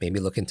 maybe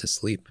look into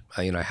sleep.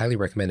 I highly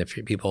recommend, if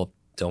people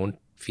don't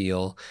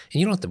feel, and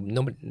you don't have to,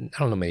 I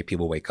don't know many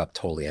people wake up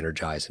totally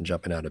energized and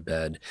jumping out of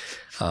bed.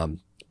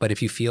 But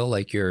if you feel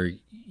like your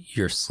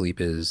sleep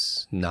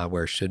is not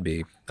where it should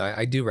be,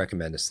 I do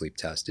recommend a sleep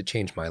test. It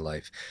changed my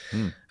life.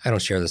 I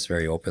don't share this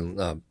very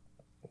open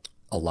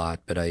a lot,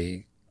 but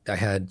I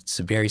had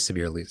very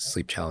severe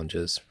sleep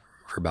challenges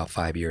for about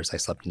 5 years. I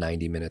slept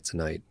 90 minutes a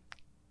night,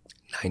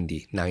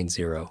 90,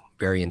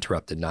 very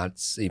interrupted, not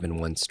even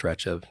one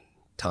stretch of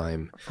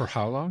time. For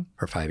how long?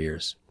 For 5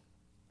 years.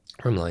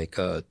 From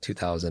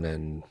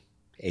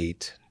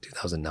 2008,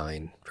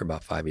 2009, for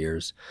about 5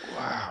 years.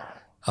 Wow.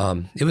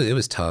 It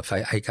was tough.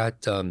 I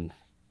got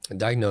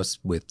diagnosed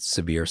with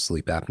severe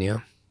sleep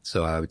apnea.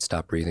 So I would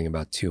stop breathing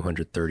about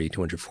 230,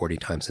 240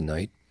 times a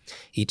night.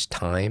 Each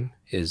time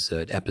is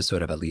an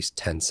episode of at least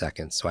 10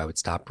 seconds. So I would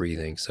stop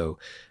breathing. So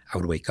I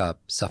would wake up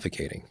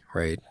suffocating,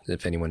 right?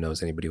 If anyone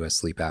knows anybody who has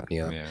sleep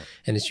apnea. Yeah.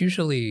 And it's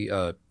usually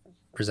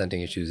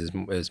presenting issues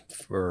is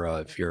for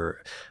if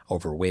you're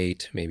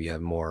overweight, maybe you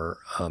have more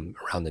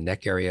around the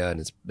neck area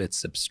and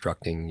it's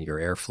obstructing your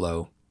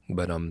airflow.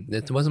 But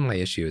it wasn't my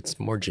issue. It's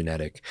more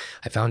genetic.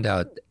 I found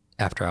out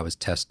after I was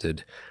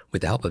tested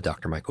with the help of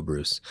Dr. Michael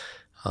Bruce,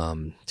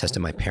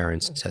 tested my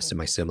parents, tested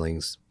my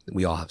siblings.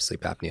 We all have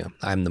sleep apnea.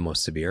 I'm the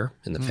most severe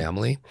in the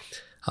family.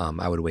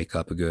 I would wake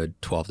up a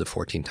good 12 to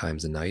 14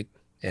 times a night,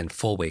 and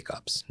full wake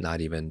ups,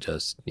 not even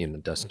just,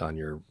 dust on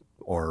your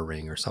Oura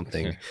ring or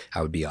something.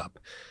 I would be up.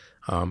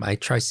 I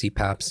try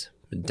CPAPs,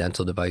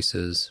 dental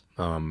devices,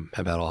 have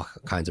had all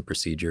kinds of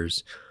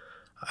procedures.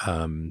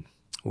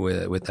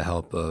 With the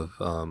help of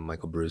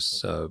Michael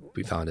Bruce,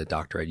 we found a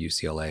doctor at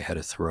UCLA had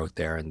a throat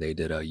there, and they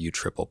did a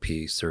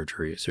UPPP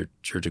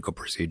surgical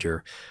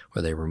procedure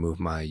where they removed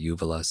my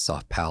uvula,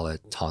 soft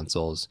palate,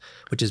 tonsils,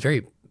 which is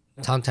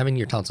having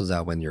your tonsils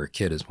out when you're a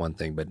kid is one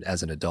thing, but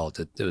as an adult,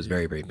 it was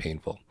very, very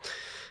painful.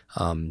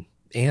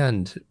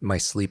 And my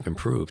sleep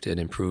improved. It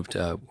improved,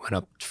 went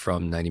up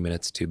from 90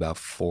 minutes to about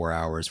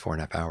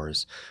 4.5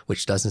 hours,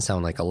 which doesn't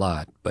sound like a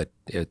lot, but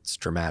it's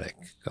dramatic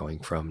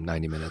going from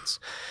 90 minutes.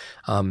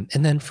 And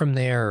then from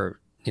there,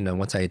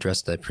 once I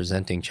addressed the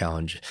presenting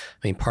challenge,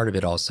 part of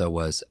it also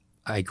was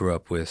I grew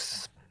up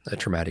with a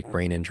traumatic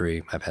brain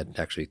injury. I've had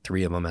actually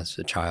 3 of them as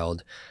a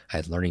child. I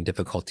had learning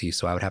difficulties,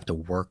 so I would have to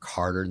work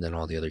harder than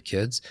all the other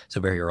kids. So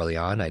very early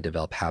on, I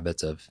developed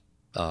habits of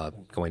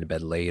going to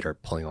bed late or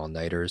pulling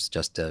all-nighters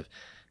just to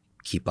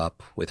keep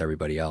up with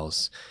everybody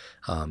else.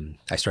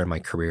 I started my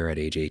career at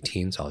age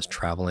 18, so I was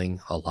traveling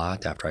a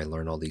lot after I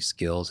learned all these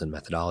skills and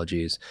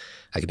methodologies.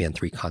 I could be on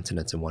 3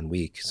 continents in 1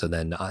 week. So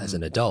then as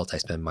an adult, I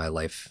spent my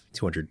life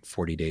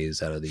 240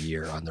 days out of the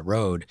year on the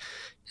road,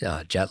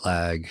 jet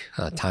lag,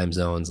 time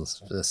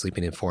zones,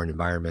 sleeping in foreign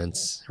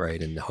environments,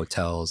 right, in the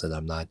hotels, and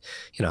I'm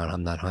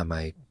not on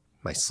my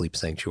sleep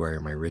sanctuary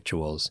or my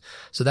rituals.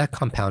 So that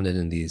compounded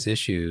in these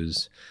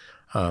issues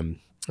and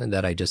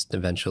that I just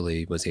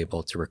eventually was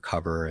able to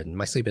recover. And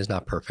my sleep is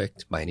not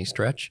perfect by any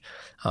stretch,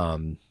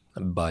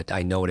 but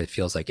I know what it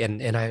feels like.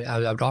 And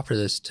I would offer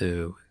this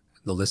to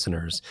the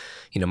listeners.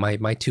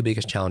 My 2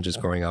 biggest challenges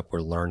growing up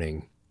were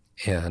learning,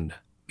 and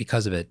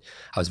because of it,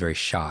 I was very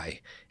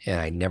shy and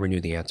I never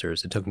knew the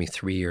answers. It took me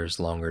 3 years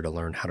longer to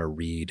learn how to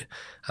read.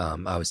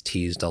 I was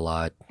teased a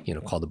lot,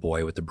 called the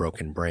boy with the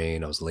broken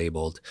brain. I was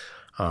labeled.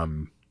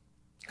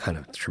 Kind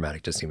of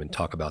traumatic just to even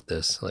talk about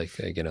this. Like,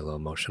 I get a little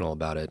emotional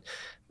about it.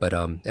 But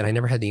and I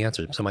never had the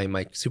answer. So my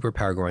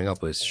superpower growing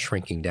up was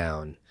shrinking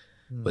down,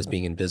 was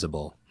being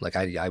invisible. Like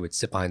I would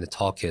sit behind the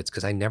tall kids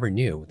because I never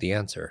knew the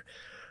answer.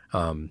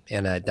 And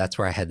that's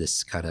where I had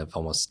this kind of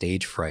almost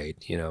stage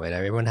fright, and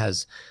everyone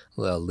has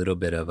a little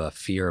bit of a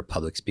fear of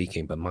public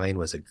speaking, but mine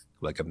was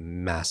like a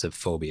massive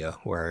phobia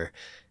where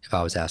if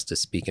I was asked to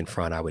speak in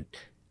front,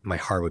 my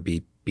heart would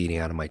be beating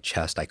out of my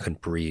chest. I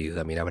couldn't breathe.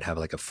 I would have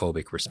like a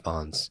phobic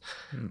response.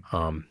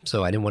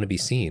 So I didn't want to be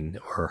seen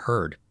or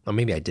heard. Or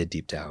maybe I did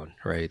deep down,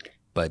 right?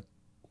 But,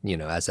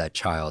 as that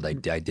child, I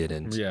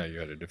didn't. Yeah, you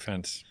had a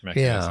defense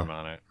mechanism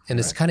on it. And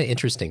it's kind of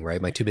interesting,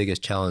 right? My 2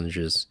 biggest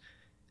challenges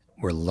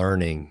were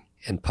learning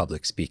and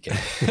public speaking.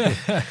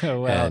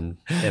 Well,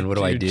 and what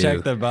do I do?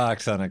 Check the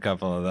box on a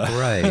couple of those.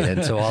 Right.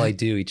 And so all I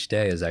do each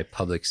day is I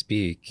public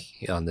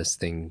speak on this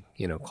thing,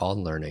 called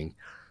learning.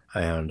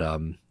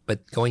 And,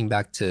 but going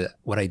back to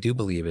what I do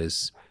believe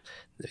is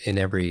in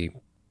every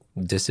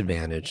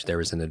disadvantage,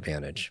 there is an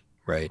advantage,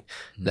 right?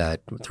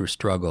 That through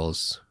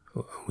struggles,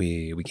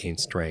 we gain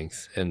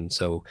strength. And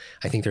so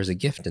I think there's a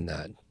gift in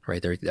that,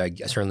 right?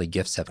 Certainly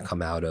gifts have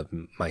come out of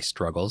my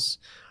struggles.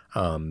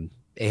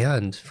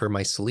 And for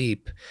my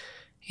sleep,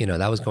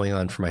 that was going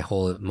on for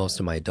most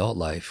of my adult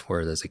life, where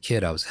as a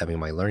kid, I was having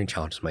my learning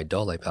challenges. My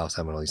adult life, I was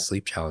having all these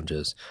sleep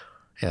challenges.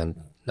 And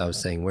I was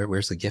saying,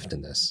 where's the gift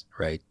in this,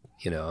 right?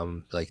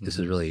 I'm like, this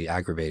is really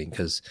aggravating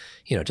because,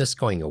 just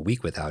going a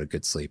week without a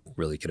good sleep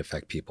really could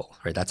affect people,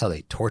 right? That's how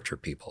they torture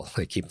people.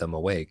 They keep them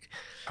awake.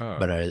 Oh.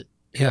 But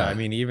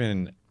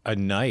even a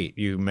night,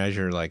 you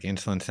measure like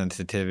insulin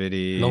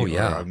sensitivity or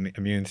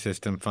immune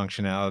system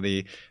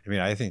functionality.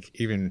 I think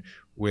even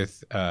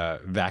with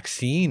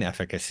vaccine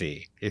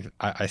efficacy, if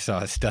I saw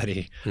a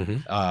study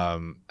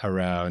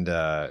around,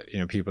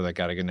 people that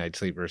got a good night's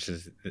sleep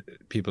versus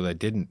people that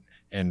didn't.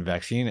 And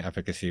vaccine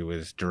efficacy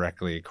was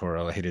directly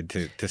correlated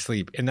to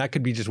sleep. And that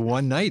could be just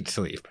 1 night's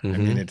sleep.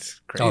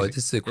 It's crazy. Oh,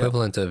 it's the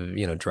equivalent of,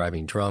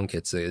 driving drunk.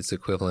 It's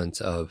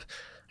equivalent of,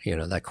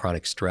 that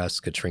chronic stress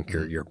could shrink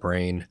your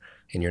brain,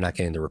 and you're not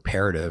getting the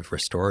reparative,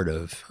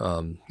 restorative,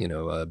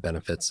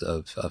 benefits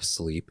of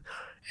sleep.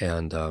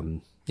 And,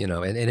 and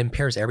it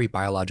impairs every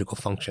biological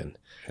function.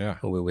 Yeah.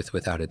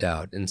 Without a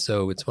doubt. And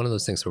so it's one of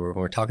those things where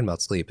when we're talking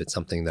about sleep, it's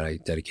something that I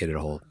dedicated a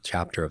whole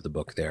chapter of the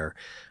book there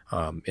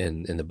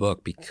in the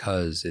book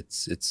because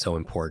it's so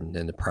important,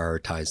 and to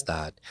prioritize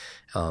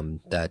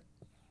that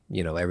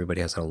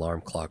everybody has an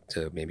alarm clock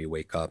to maybe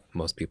wake up.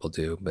 Most people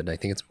do, but I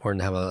think it's important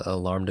to have an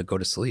alarm to go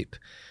to sleep,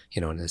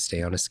 and to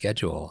stay on a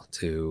schedule.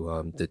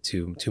 To the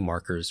two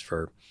markers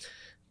for,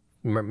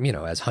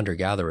 as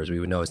hunter-gatherers, we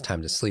would know it's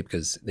time to sleep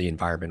because the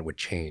environment would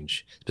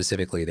change.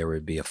 Specifically, there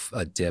would be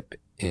a dip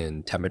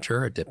in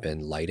temperature, a dip in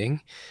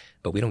lighting,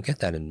 but we don't get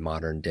that in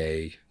modern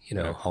day,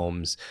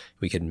 homes.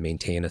 We can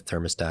maintain a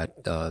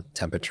thermostat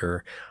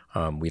temperature.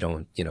 We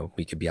don't,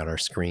 we could be on our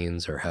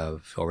screens or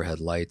have overhead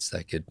lights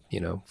that could,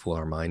 fool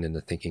our mind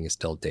into thinking it's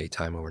still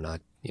daytime and we're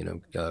not,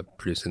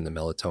 producing the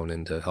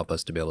melatonin to help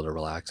us to be able to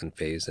relax and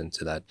phase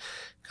into that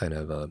kind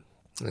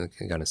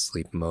of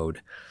sleep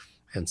mode.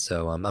 And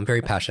so I'm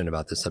very passionate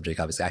about this subject.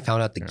 Obviously, I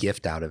found out the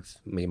gift out of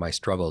my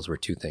struggles were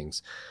two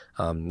things.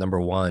 Number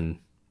one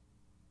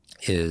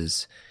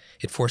is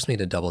it forced me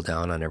to double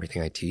down on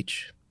everything I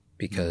teach,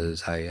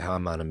 because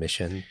I'm on a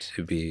mission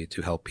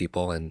to help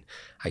people, and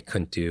I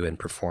couldn't do and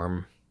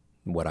perform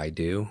what I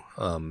do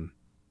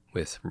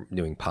with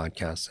doing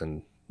podcasts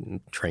and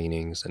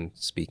trainings and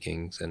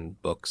speakings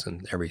and books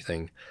and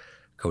everything,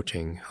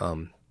 coaching,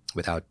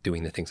 without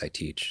doing the things I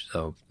teach.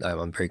 So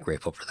I'm very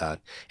grateful for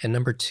that. And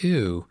number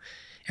two,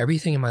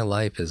 everything in my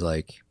life is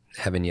like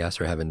heaven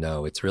yes or heaven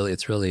no. It's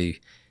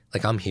really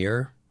like I'm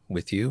here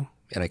with you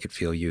and I could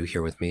feel you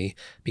here with me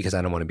because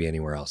I don't want to be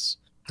anywhere else.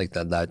 Like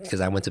that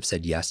because I wouldn't have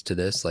said yes to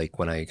this. Like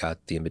when I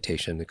got the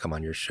invitation to come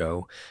on your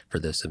show for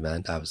this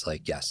event, I was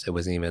like, yes. It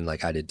wasn't even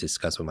like I did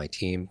discuss with my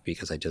team,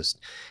 because I just,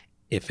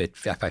 if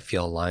I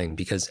feel aligned,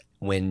 because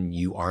when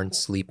you aren't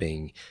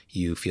sleeping,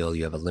 you feel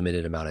you have a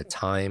limited amount of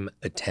time,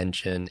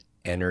 attention,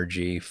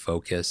 energy,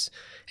 focus,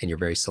 and you're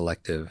very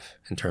selective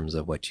in terms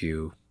of what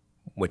you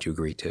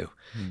agree to,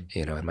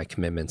 and my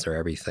commitments are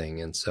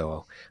everything. And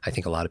so I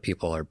think a lot of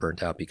people are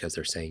burnt out because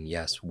they're saying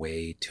yes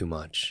way too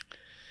much.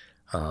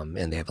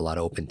 And they have a lot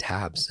of open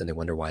tabs and they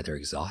wonder why they're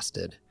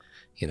exhausted.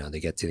 They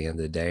get to the end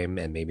of the day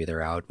and maybe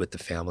they're out with the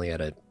family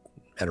at a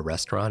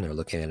restaurant or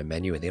looking at a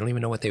menu and they don't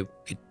even know what they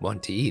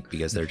want to eat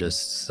because they're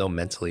just so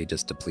mentally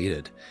just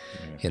depleted,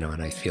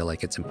 and I feel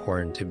like it's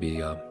important to be,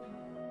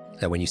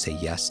 that when you say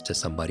yes to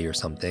somebody or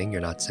something,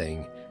 you're not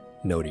saying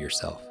no to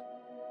yourself.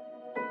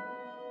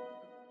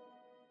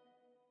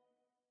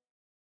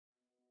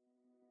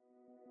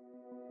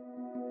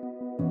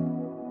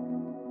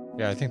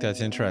 Yeah, I think that's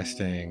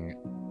interesting.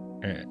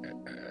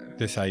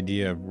 This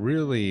idea of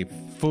really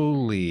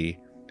fully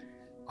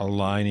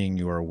aligning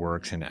your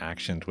works and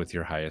actions with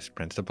your highest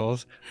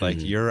principles.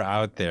 Like you're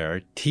out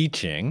there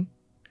teaching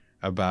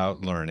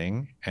about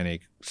learning, and a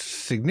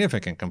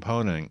significant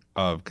component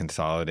of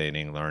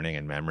consolidating learning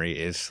and memory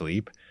is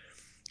sleep.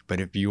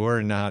 But if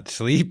you're not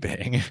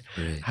sleeping,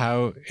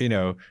 how,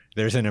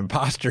 there's an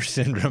imposter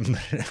syndrome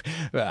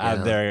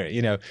out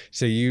there,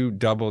 so you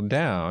double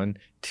down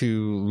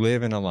to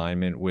live in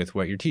alignment with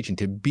what you're teaching,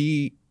 to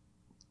be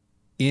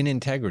in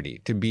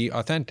integrity, to be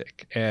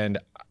authentic. And,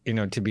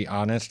 to be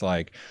honest,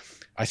 like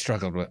I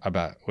struggled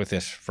with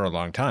this for a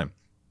long time.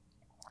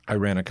 I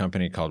ran a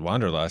company called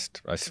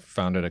Wanderlust. I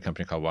founded a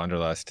company called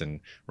Wanderlust and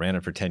ran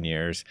it for 10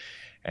 years.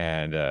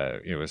 And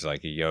it was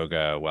like a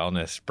yoga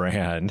wellness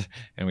brand.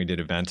 And we did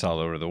events all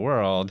over the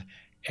world.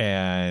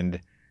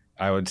 And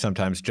I would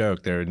sometimes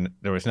joke there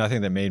was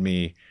nothing that made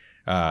me,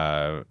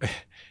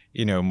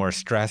 more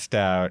stressed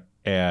out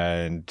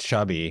and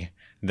chubby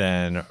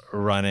than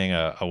running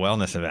a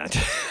wellness event.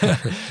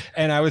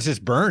 And I was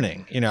just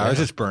burning, I was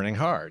just burning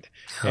hard.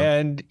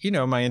 And,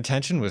 my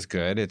intention was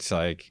good. It's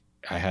like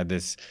I had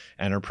this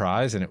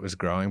enterprise and it was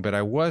growing, but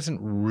I wasn't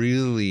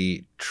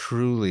really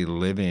truly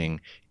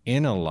living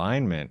in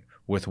alignment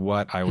with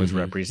what I was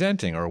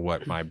representing or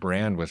what my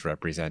brand was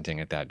representing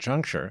at that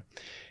juncture.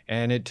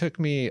 And it took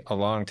me a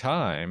long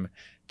time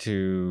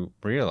to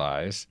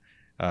realize,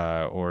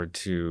 I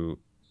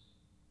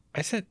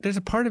said, there's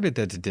a part of it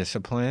that's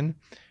discipline,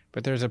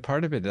 but there's a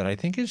part of it that I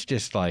think is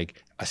just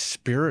like a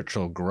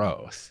spiritual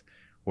growth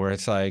where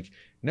it's like,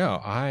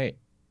 no,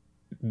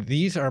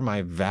 these are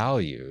my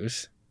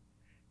values,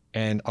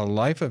 and a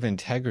life of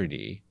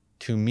integrity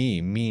to me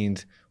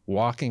means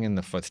walking in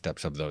the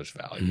footsteps of those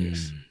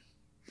values.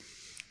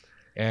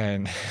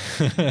 And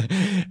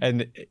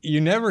and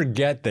you never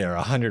get there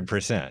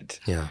 100%.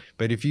 Yeah.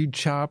 But if you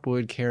chop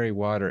wood, carry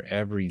water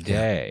every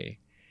day,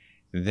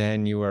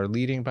 then you are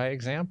leading by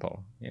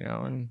example,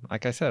 and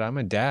like I said, I'm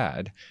a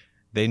dad.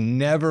 They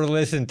never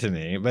listened to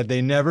me, but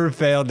they never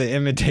failed to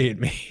imitate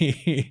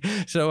me.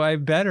 So I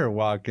better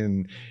walk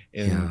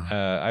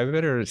I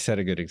better set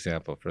a good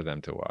example for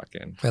them to walk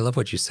in. I love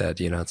what you said.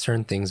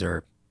 Certain things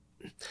are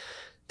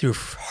through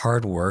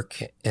hard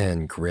work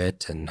and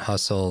grit and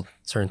hustle,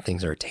 certain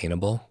things are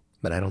attainable,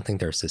 but I don't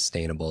think they're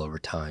sustainable over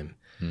time.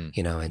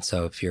 And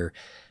so if you're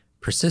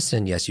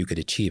persistent, yes, you could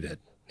achieve it.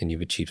 And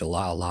you've achieved a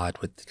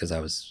lot because I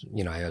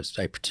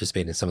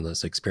participated in some of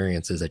those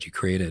experiences that you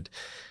created,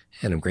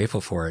 and I'm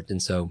grateful for it.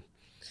 And so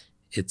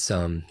it's,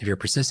 if you're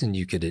persistent,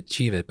 you could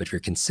achieve it, but if you're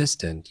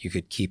consistent, you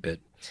could keep it.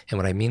 And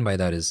what I mean by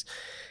that is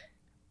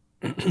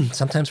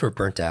sometimes we're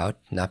burnt out,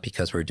 not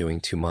because we're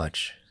doing too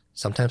much.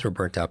 sometimes we're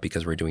burnt out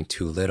because we're doing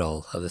too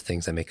little of the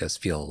things that make us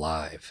feel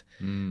alive,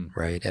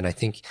 right? And I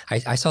think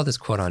I saw this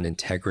quote on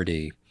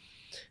integrity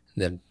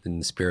that in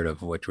the spirit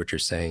of what you're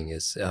saying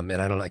is, and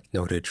I don't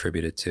know who to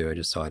attribute it to, I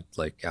just saw it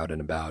like out and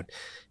about.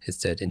 It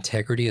said,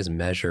 integrity is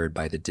measured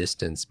by the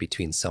distance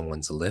between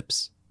someone's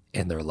lips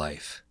and their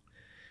life.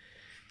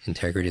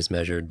 Integrity is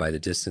measured by the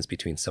distance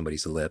between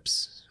somebody's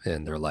lips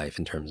and their life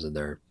in terms of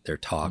their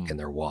talk and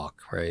their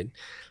walk, right?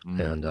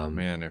 And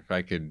man, if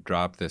I could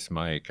drop this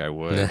mic, I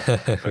would,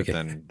 but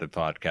then the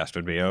podcast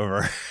would be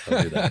over.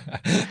 I'll do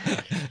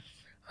that.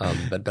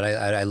 But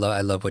I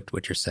love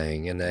what you're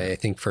saying, and I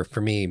think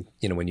for me,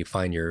 when you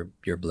find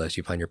your bliss,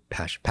 you find your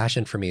passion.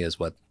 Passion for me is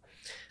what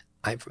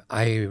I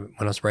when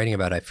I was writing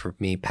about it. For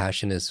me,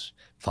 passion is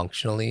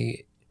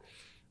functionally,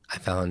 I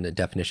found a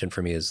definition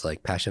for me is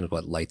like passion is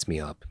what lights me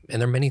up.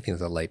 And there are many things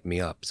that light me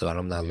up. So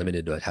I'm not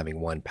limited to having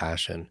one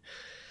passion.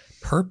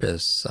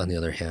 Purpose, on the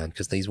other hand,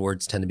 because these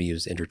words tend to be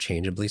used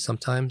interchangeably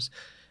sometimes,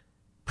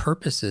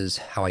 purpose is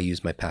how I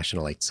use my passion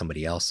to light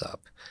somebody else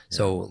up. Yeah.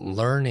 So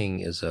learning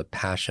is a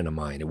passion of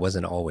mine. It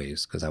wasn't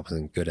always, because I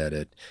wasn't good at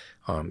it,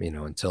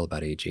 until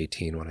about age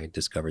 18 when I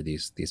discovered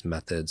these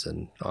methods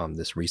and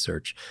this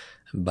research.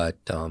 But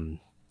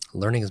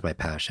learning is my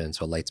passion,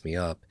 so it lights me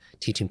up.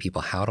 Teaching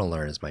people how to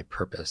learn is my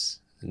purpose,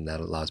 and that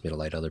allows me to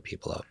light other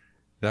people up.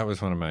 That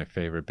was one of my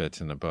favorite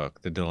bits in the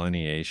book, the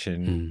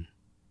delineation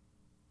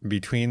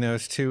between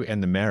those two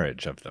and the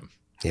marriage of them.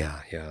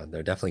 Yeah,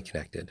 they're definitely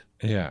connected.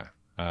 Yeah.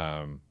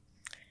 I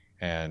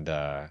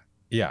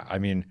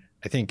mean,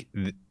 I think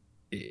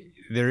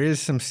there is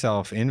some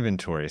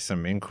self-inventory,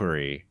 some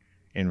inquiry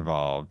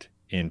involved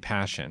in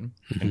passion.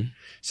 Mm-hmm. And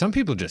some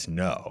people just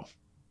know.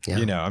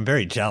 Yeah. I'm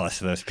very jealous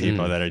of those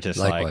people that are just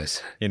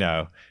likewise.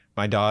 Like,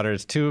 my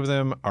daughters, 2 of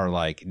them are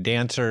like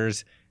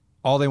dancers.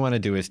 All they want to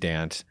do is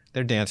dance.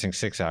 They're dancing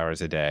 6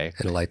 hours a day.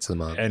 And it lights them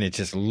up. And it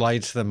just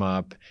lights them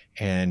up.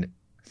 And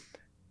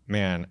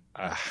man,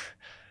 I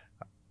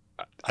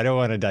don't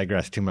want to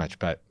digress too much,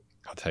 but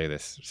I'll tell you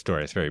this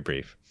story. It's very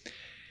brief.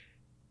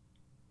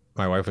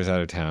 My wife was out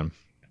of town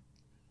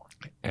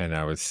and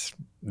I was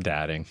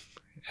dadding,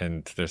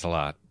 and there's a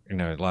lot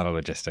of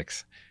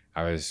logistics.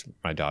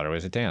 My daughter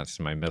was at dance,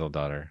 my middle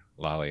daughter,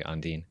 Lali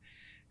Undine.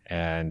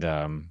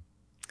 And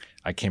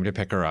I came to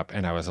pick her up,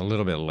 and I was a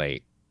little bit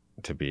late,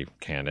 to be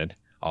candid.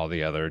 All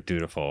the other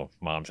dutiful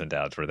moms and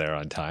dads were there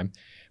on time.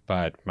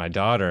 But my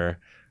daughter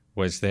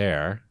was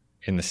there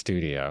in the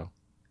studio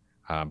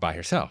by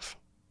herself.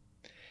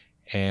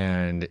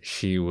 And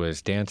she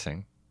was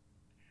dancing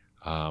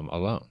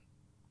alone.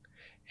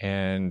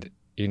 And,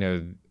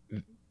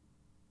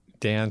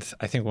 dance,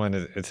 I think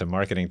it's a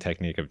marketing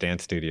technique of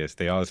dance studios.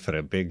 They always put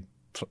a big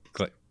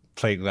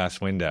plate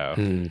glass window,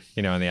 on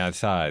the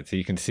outside so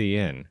you can see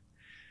in.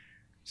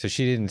 So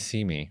she didn't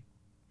see me.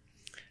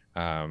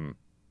 And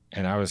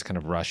I was kind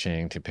of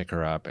rushing to pick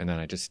her up. And then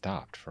I just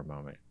stopped for a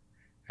moment.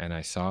 And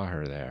I saw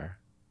her there.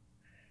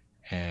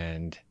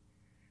 And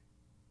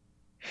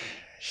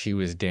she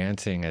was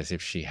dancing as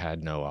if she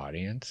had no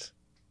audience.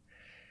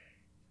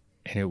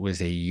 And it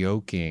was a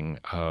yoking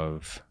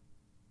of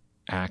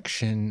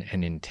action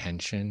and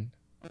intention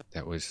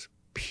that was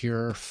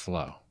pure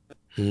flow.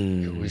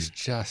 It was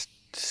just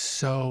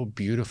so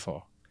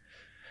beautiful.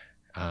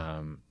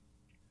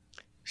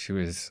 She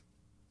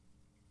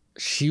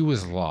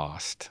was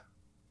lost,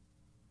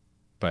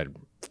 but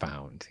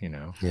found,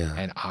 Yeah.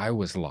 And I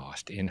was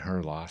lost in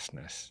her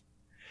lostness.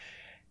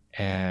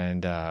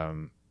 And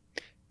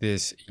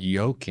this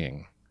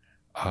yoking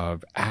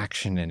of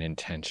action and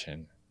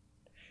intention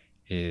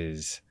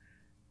is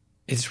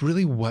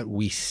really what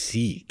we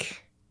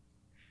seek.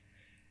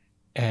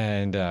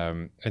 And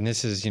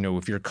this is,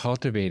 if you're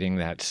cultivating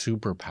that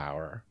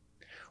superpower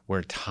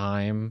where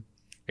time,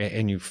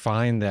 and you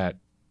find that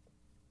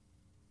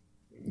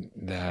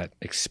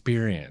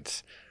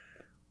experience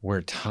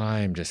where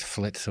time just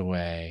flits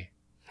away,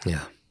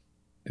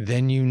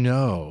 then you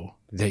know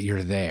that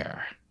you're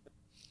there.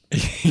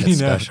 It's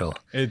special.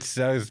 It's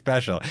so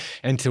special.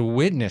 And to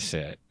witness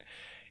it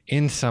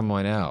in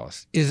someone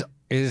else is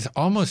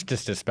almost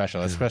just as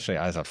special, especially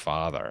as a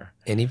father.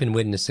 And even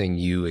witnessing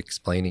you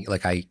explaining,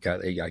 like I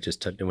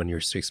just took, when you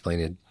were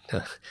explaining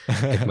it,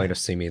 you might have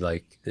seen me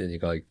like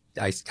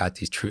I got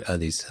these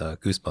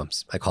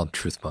goosebumps. I call them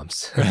truth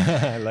bumps.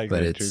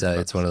 But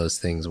it's one of those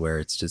things where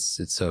it's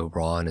so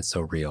raw and it's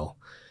so real.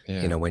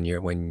 Yeah.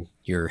 When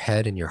your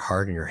head and your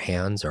heart and your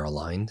hands are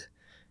aligned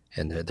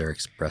and they're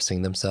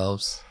expressing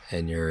themselves,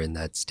 and you're in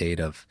that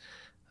state of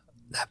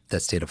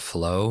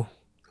flow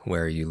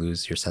where you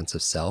lose your sense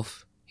of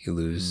self, you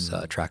lose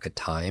track of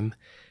time,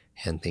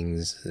 and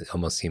things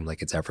almost seem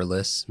like it's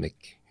effortless.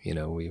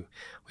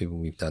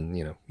 We've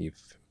done,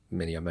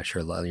 I'm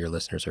sure a lot of your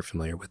listeners are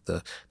familiar with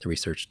the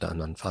research done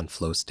on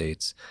flow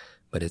states,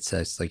 but it's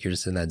like you're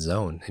just in that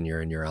zone and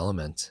you're in your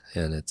element,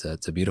 and it's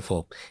a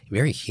beautiful,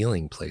 very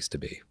healing place to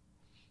be.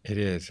 It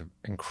is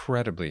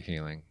incredibly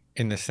healing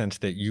in the sense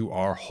that you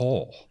are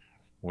whole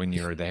when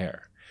you're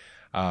there.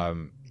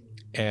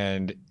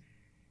 And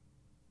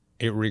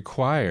it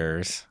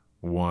requires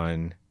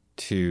one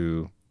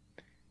to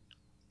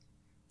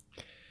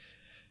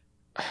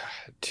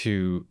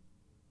to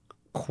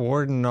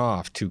cordon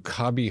off, to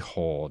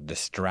cubbyhole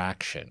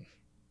distraction.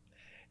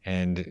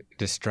 And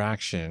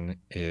distraction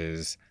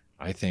is,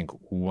 I think,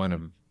 one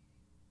of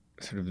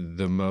sort of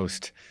the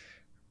most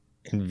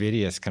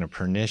invidious, kind of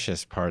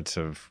pernicious parts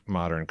of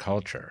modern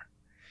culture,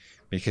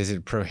 because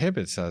it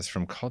prohibits us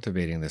from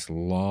cultivating this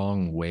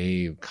long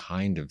wave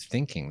kind of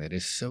thinking that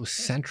is so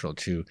central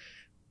to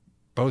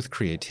both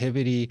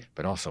creativity,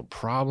 but also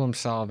problem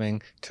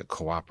solving, to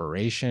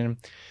cooperation.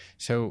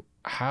 So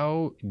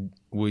how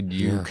would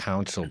you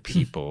counsel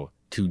people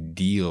to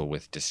deal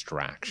with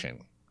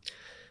distraction?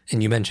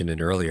 And you mentioned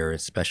it earlier,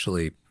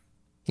 especially,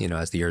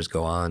 as the years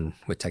go on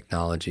with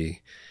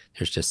technology,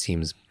 there just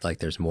seems like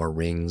there's more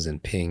rings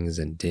and pings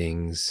and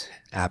dings,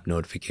 app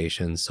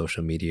notifications,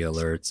 social media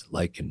alerts,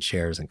 like and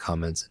shares and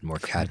comments, and more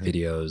cat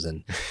videos,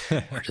 and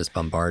we're just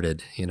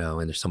bombarded, and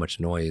there's so much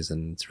noise,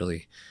 and it's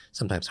really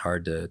sometimes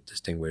hard to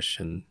distinguish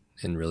and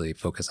really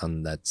focus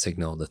on that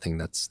signal, the thing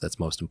that's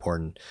most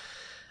important.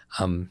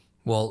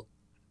 Well,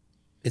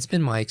 it's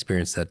been my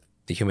experience that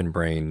the human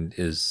brain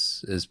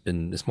is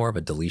more of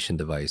a deletion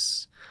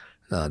device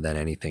than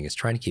anything. It's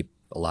trying to keep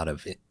a lot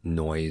of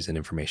noise and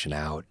information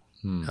out.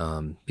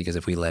 Because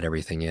if we let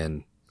everything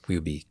in, we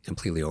would be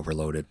completely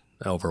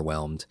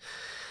overwhelmed.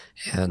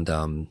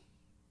 And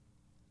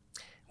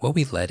what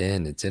we let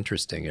in, it's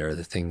interesting, are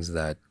the things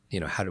that,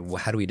 how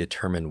do we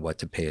determine what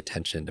to pay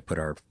attention to put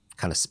our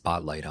kind of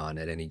spotlight on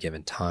at any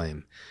given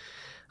time?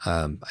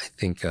 I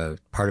think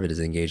part of it is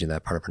engaging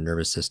that part of our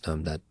nervous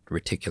system, that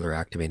reticular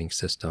activating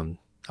system,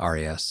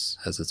 RAS,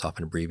 as it's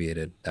often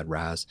abbreviated, that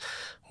RAS,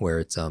 where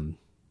it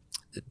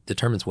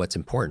determines what's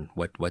important,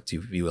 what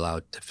do you allow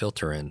to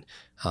filter in.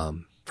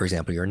 For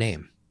example, your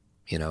name.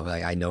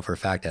 I know for a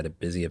fact at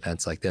busy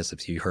events like this,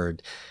 if you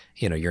heard,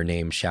 your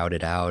name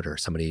shouted out, or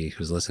somebody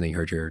who's listening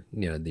heard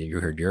you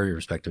heard your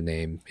respective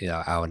name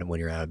out when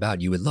you're out and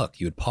about, you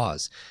would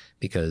pause,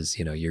 because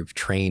you've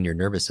trained your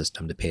nervous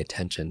system to pay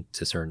attention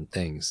to certain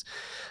things.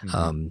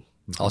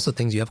 Also,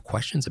 things you have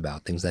questions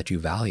about, things that you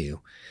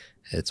value.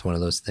 It's one of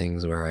those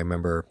things where I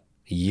remember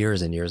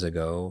years and years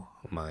ago,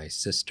 my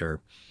sister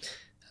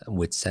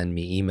would send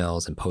me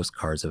emails and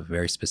postcards of a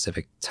very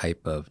specific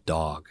type of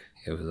dog.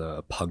 It was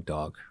a pug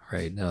dog,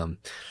 right?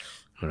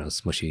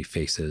 Smushy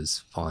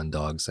faces, fawn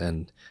dogs.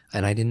 And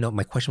I didn't know,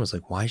 my question was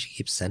like, why does she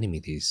keep sending me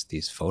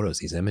these photos,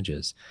 these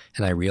images?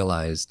 And I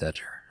realized that,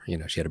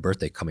 she had a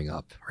birthday coming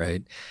up,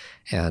 right?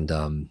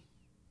 And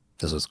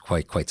this was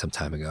quite some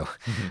time ago.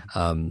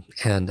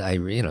 And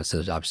I, so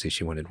obviously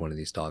she wanted one of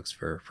these dogs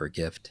for a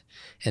gift.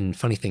 And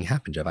funny thing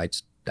happened, Jeff, I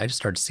just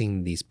started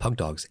seeing these pug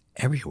dogs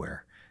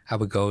everywhere. I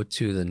would go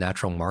to the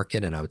natural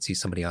market and I would see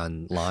somebody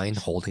online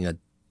holding a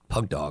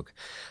pug dog.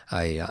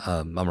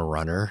 I'm a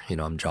runner,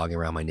 I'm jogging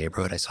around my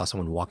neighborhood. I saw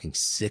someone walking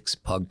 6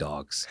 pug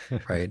dogs,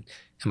 right?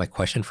 And my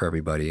question for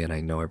everybody, and I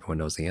know everyone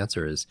knows the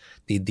answer, is,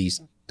 did these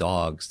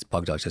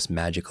pug dogs just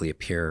magically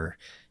appear,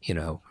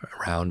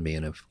 around me?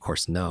 And of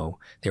course, no,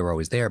 they were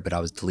always there, but I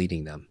was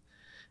deleting them.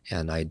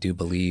 And I do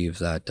believe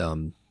that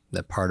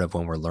that part of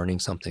when we're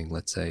learning something,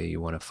 let's say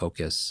you want to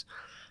focus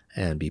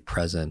and be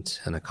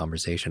present in a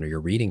conversation, or you're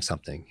reading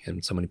something,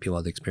 and so many people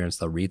have the experience,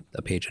 they'll read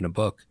a page in a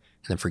book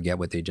and then forget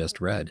what they just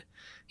read,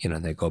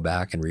 and they go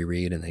back and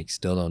reread and they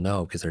still don't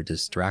know, because they're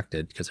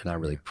distracted, because they're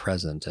not really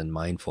present and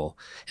mindful.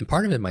 And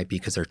part of it might be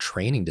because they're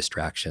training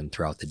distraction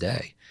throughout the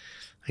day,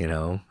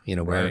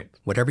 where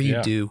whatever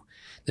you do,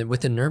 then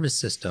with the nervous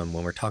system,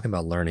 when we're talking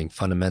about learning,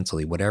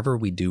 fundamentally, whatever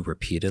we do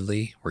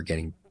repeatedly, we're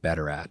getting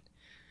better at.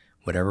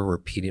 Whatever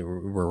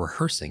we're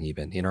rehearsing,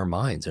 even in our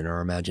minds, in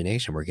our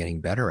imagination, we're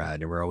getting better at,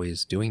 and we're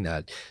always doing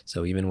that.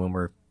 So even when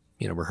we're,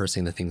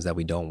 rehearsing the things that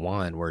we don't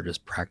want, we're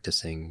just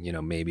practicing,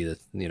 maybe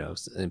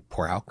the,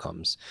 poor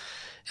outcomes.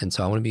 And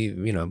so I want to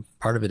be,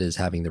 part of it is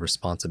having the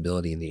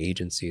responsibility and the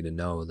agency to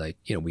know, like,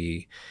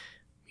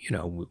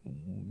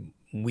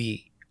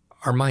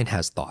 our mind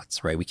has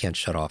thoughts, right? We can't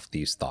shut off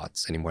these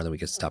thoughts any more than we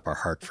can stop our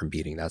heart from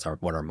beating. That's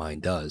what our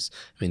mind does.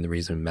 I mean, the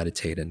reason we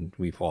meditate, and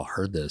we've all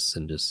heard this,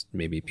 and just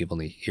maybe people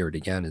need to hear it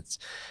again, it's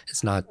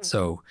not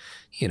so,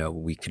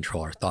 we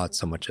control our thoughts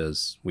so much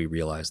as we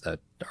realize that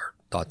our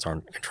thoughts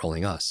aren't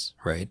controlling us,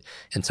 right?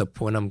 And so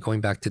when I'm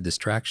going back to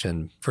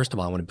distraction, first of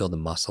all, I want to build a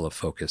muscle of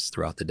focus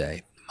throughout the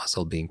day,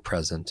 muscle being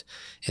present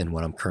in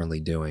what I'm currently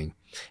doing.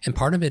 And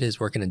part of it is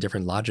working at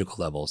different logical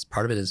levels.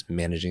 Part of it is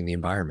managing the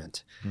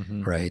environment,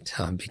 right?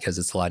 Because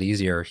it's a lot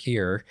easier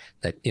here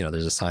that,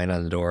 there's a sign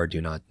on the door,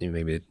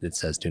 maybe it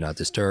says do not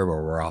disturb,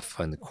 or we're off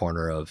in the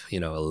corner of, a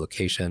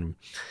location,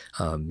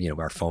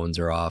 our phones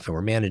are off, and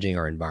we're managing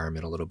our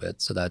environment a little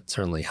bit. So that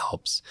certainly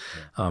helps.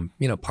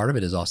 Part of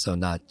it is also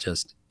not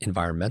just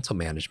environmental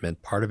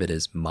management. Part of it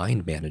is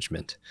mind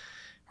management,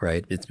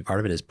 right? Part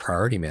of it is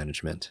priority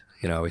management.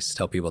 I always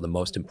tell people the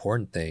most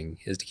important thing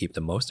is to keep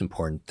the most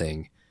important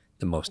thing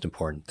the most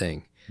important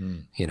thing.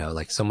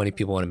 Like so many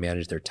people want to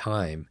manage their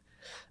time,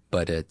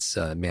 but it's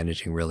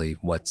managing really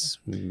what's,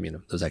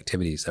 those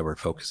activities that we're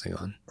focusing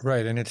on.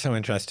 Right. And it's so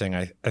interesting.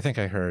 I think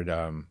I heard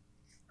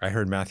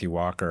Matthew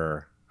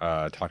Walker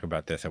talk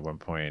about this at one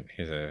point.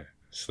 He's a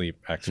sleep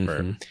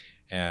expert.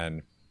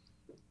 And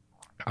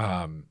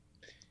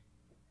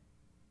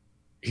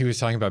he was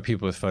talking about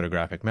people with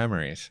photographic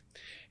memories.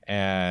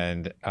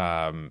 And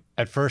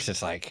at first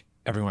it's like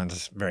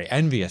everyone's very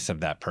envious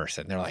of that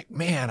person. They're like,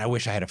 man, I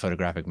wish I had a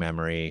photographic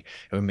memory.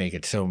 It would make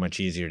it so much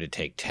easier to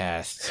take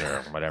tests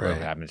or whatever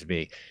it happens to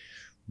be.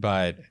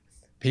 But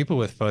people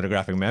with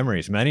photographic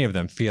memories, many of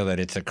them feel that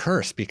it's a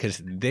curse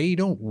because they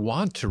don't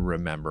want to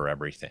remember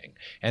everything.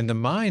 And the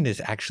mind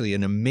is actually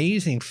an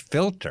amazing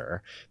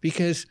filter,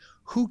 because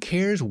who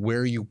cares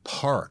where you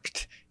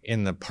parked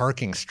in the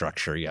parking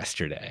structure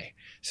yesterday?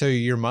 So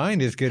your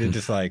mind is good at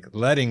just like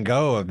letting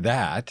go of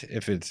that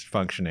if it's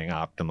functioning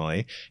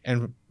optimally.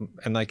 And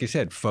like you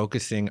said,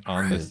 focusing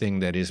on the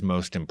thing that is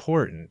most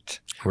important.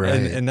 Right.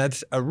 And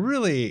that's a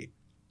really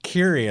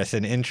curious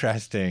and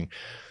interesting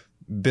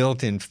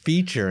built-in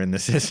feature in the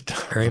system.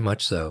 Very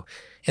much so.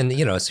 And,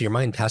 so your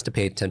mind has to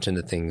pay attention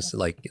to things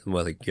like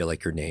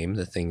your name,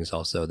 the things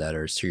also that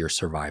are your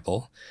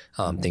survival,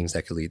 things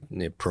that could lead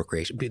to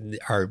procreation.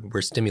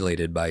 We're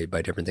stimulated by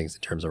different things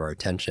in terms of our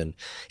attention,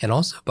 and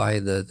also by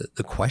the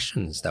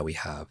questions that we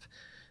have.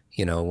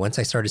 Once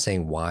I started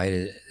saying,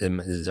 why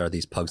are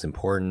these pugs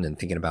important, and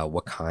thinking about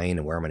what kind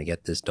and where I'm going to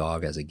get this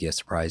dog as a gift,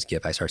 surprise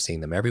gift, I start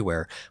seeing them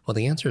everywhere. Well,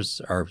 the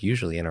answers are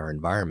usually in our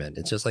environment.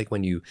 It's just like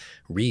when you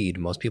read,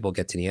 most people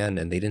get to the end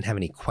and they didn't have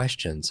any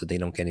questions, so they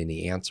don't get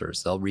any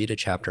answers. They'll read a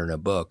chapter in a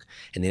book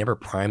and they never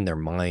prime their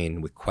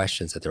mind with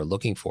questions that they're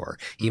looking for.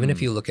 Even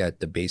if you look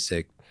at the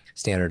basic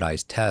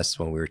standardized tests,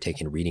 when we were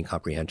taking reading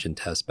comprehension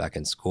tests back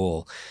in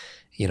school,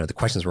 the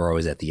questions were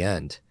always at the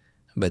end.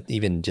 But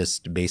even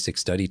just basic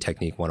study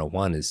technique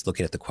 101 is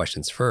looking at the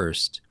questions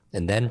first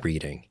and then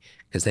reading,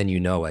 because then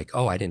like,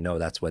 oh, I didn't know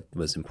that's what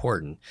was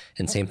important.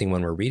 And same thing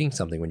when we're reading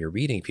something. When you're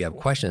reading, if you have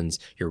questions,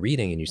 you're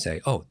reading and you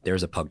say, oh,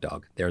 there's a pug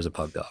dog. There's a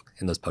pug dog.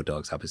 And those pug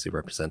dogs obviously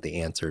represent the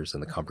answers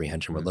and the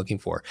comprehension we're looking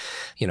for.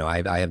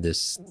 I have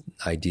this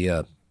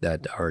idea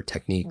that our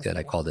technique that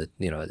I called it,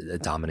 a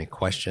dominant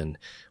question,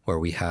 where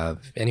we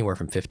have anywhere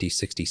from 50,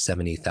 60,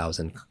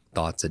 70,000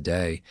 thoughts a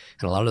day.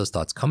 And a lot of those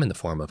thoughts come in the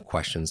form of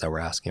questions that we're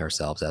asking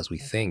ourselves as we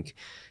think.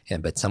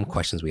 But some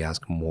questions we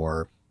ask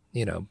more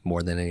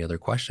than any other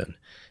question.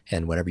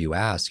 And whatever you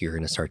ask, you're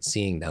going to start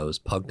seeing those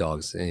pug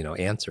dogs,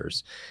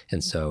 answers.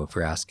 And so if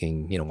we're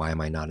asking, why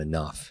am I not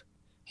enough?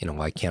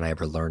 Why can't I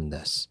ever learn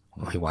this?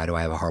 Why do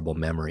I have a horrible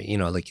memory? You're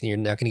not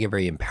going to get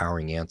very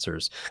empowering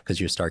answers, because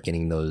you start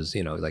getting those,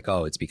 like,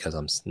 oh, it's because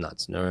I'm not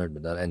nerd,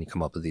 and you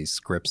come up with these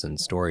scripts and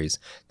stories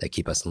that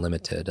keep us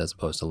limited as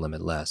opposed to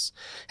limitless.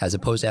 As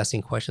opposed to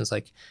asking questions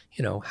like,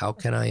 how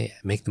can I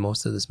make the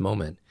most of this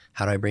moment?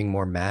 How do I bring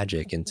more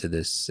magic into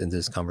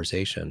this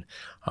conversation?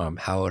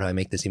 How would I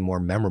make this even more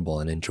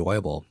memorable and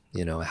enjoyable?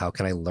 How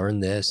can I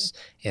learn this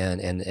and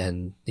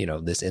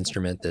this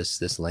instrument,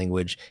 this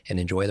language, and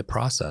enjoy the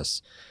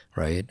process,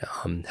 right?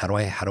 How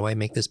do I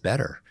make this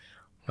better?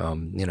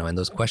 And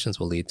those questions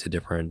will lead to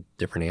different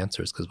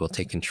answers, because we'll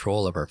take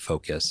control of our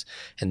focus.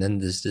 And then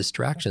there's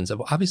distractions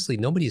of, obviously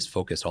nobody is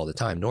focused all the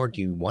time, nor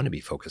do you want to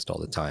be focused all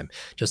the time.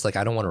 Just like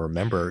I don't want to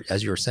remember,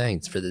 as you were saying,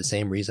 it's for the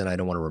same reason I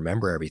don't want to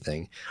remember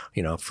everything.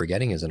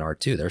 Forgetting is an art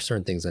too. There are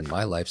certain things in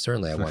my life,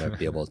 certainly I want to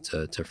be able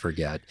to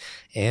forget.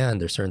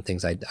 And there's certain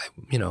things I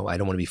don't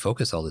want to be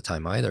focused all the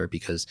time either,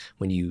 because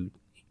when you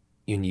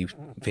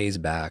phase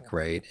back,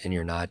 right, and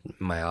you're not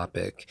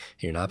myopic,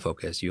 and you're not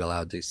focused, you're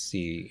allowed to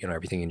see,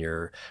 everything in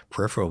your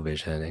peripheral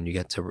vision, and you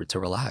get to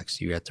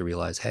relax. You get to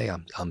realize, hey,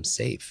 I'm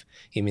safe.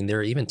 There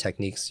are even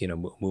techniques,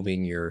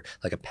 moving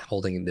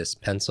holding this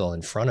pencil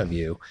in front of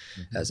you,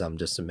 as I'm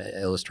just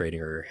illustrating,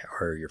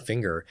 or your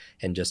finger,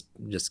 and just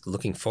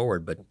looking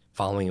forward, but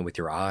following it with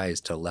your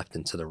eyes to the left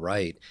and to the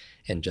right,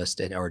 and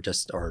just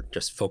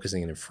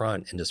focusing it in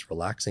front and just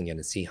relaxing it,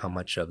 and see how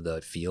much of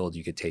the field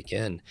you could take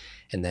in.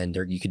 And then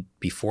you could,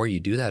 before you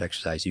do that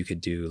exercise, you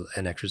could do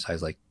an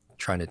exercise like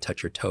trying to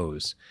touch your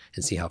toes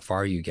and see how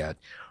far you get.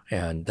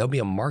 And there'll be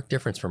a marked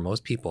difference for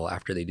most people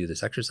after they do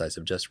this exercise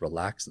of just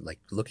relax, like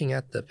looking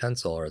at the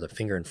pencil or the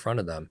finger in front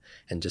of them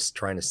and just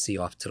trying to see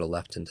off to the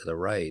left and to the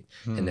right.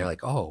 And they're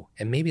like, oh,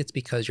 and maybe it's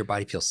because your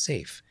body feels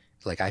safe.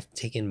 Like, I've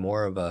taken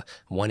more of a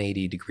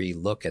 180-degree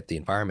look at the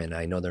environment.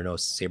 I know there are no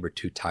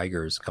saber-toothed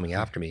tigers coming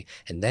after me.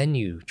 And then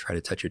you try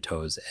to touch your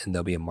toes, and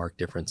there'll be a marked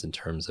difference in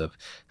terms of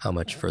how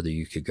much further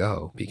you could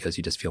go, because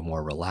you just feel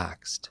more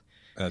relaxed.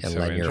 That's and so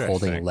then you're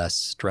holding less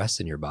stress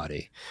in your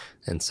body.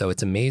 And so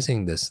it's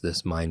amazing,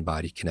 this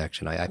mind-body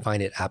connection. I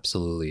find it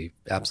absolutely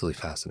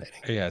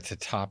fascinating. Yeah, it's a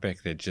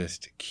topic that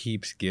just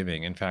keeps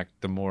giving. In fact,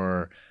 the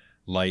more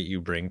light you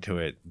bring to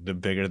it, the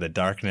bigger the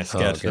darkness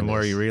gets, the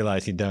more you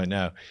realize you don't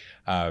know.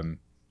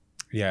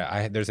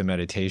 There's a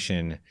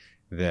meditation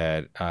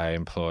that I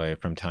employ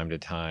from time to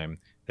time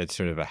that's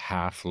sort of a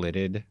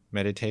half-lidded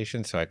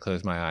meditation. So I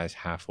close my eyes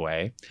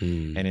halfway,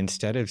 and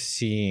instead of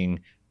seeing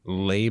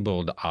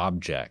labeled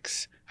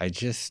objects, I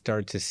just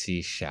start to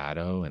see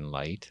shadow and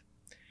light,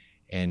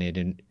 and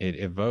it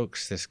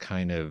evokes this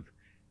kind of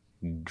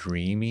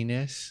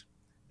dreaminess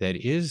that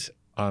is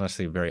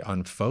honestly very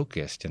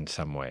unfocused in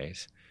some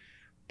ways.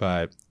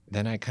 But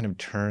then I kind of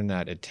turn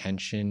that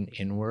attention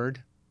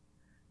inward,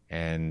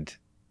 and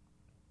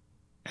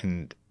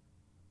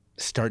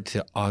start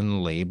to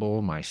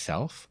unlabel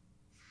myself.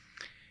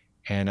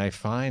 And I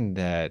find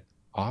that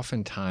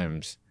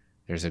oftentimes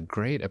there's a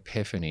great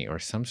epiphany or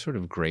some sort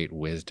of great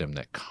wisdom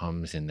that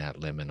comes in that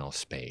liminal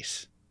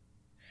space.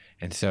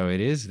 And so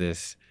it is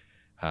this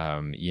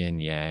yin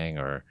yang,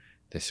 or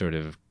this sort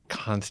of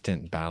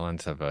constant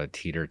balance of a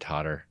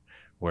teeter-totter,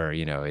 where,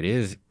 you know, it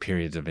is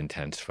periods of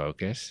intense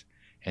focus,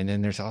 and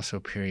then there's also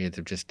periods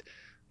of just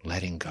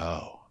letting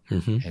go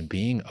and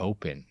being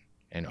open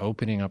and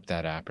opening up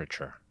that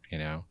aperture, you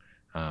know.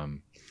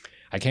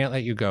 I can't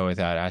let you go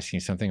without asking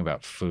you something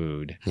about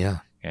food. Yeah.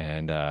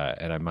 And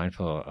I'm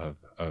mindful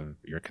of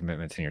your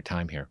commitments and your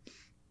time here.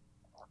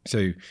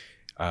 So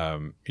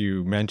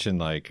you mentioned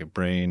like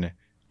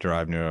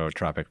brain-derived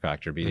neurotrophic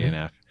factor,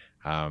 BDNF.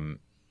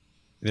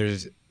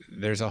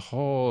 There's a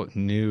whole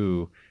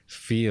new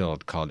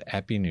field called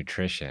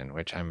epinutrition,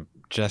 which I'm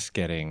just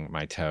getting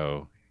my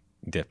toe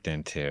dipped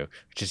into,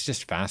 which is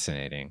just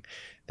fascinating,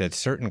 that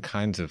certain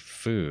kinds of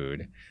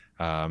food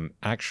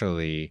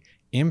actually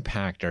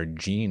impact our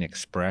gene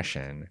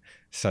expression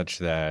such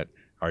that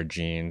our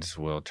genes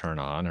will turn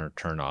on or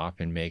turn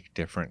off and make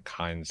different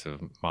kinds of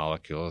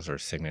molecules or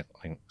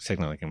signaling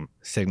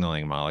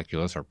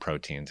molecules or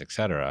proteins, et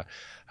cetera.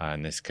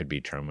 And this could be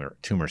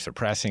tumor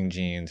suppressing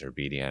genes or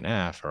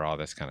BDNF or all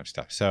this kind of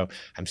stuff. So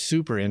I'm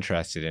super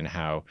interested in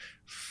how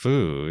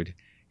food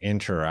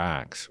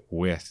interacts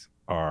with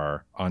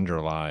our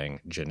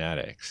underlying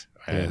genetics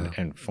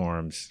and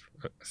forms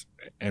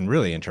and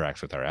really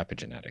interacts with our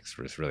epigenetics,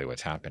 is really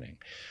what's happening.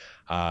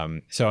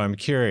 So I'm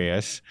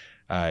curious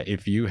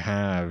if you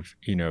have,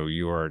 you know,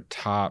 your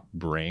top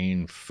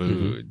brain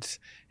foods,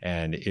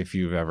 and if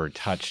you've ever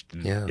touched,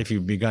 if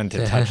you've begun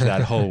to touch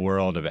that whole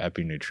world of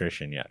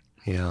epinutrition yet.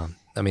 Yeah.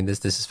 I mean,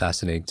 this is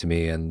fascinating to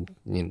me, and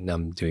you know,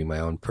 I'm doing my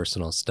own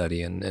personal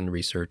study and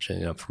research, and,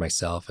 you know, for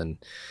myself,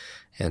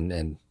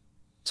 and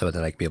so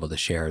that I can be able to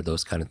share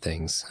those kind of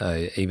things.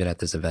 Even at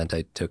this event,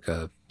 I took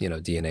a, you know,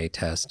 DNA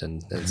test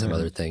and some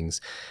other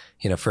things.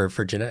 You know,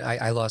 for genetic,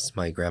 I lost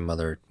my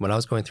grandmother when I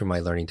was going through my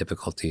learning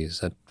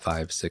difficulties at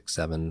 5, 6,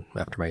 7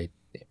 after my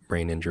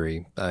brain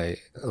injury. I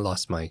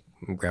lost my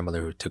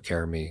grandmother who took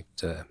care of me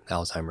to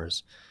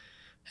Alzheimer's,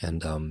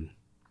 and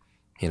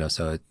you know,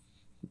 so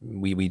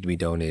we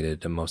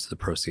donated most of the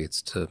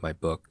proceeds to my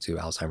book to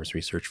Alzheimer's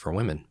Research for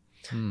Women,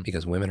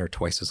 because women are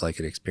twice as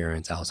likely to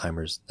experience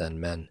Alzheimer's than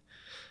men.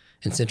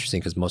 It's interesting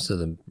because most of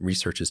the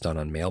research is done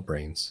on male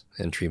brains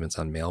and treatments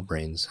on male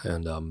brains.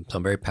 And so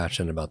I'm very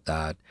passionate about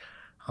that.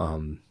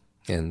 And,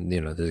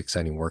 you know, the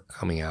exciting work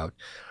coming out.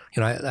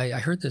 You know, I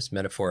heard this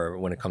metaphor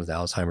when it comes to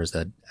Alzheimer's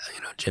that,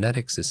 you know,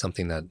 genetics is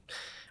something that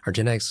our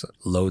genetics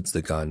loads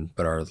the gun,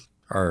 but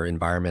our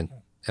environment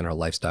and our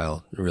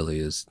lifestyle really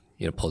is,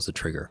 you know, pulls the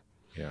trigger.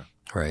 Yeah.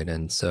 Right.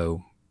 And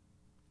so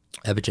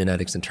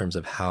epigenetics, in terms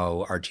of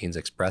how our genes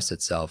express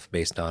itself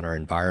based on our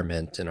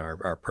environment and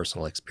our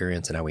personal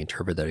experience and how we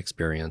interpret that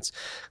experience.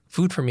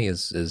 Food for me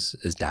is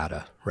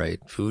data, right?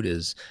 Food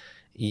is,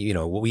 you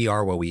know, we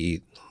are what we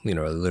eat, you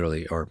know,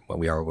 literally, or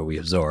we are what we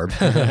absorb.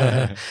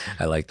 I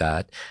like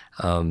that.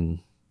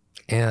 And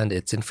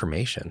it's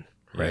information,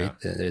 right?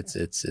 Yeah.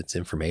 It's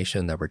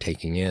information that we're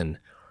taking in.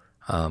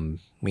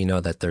 We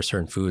know that there are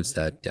certain foods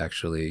that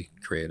actually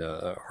create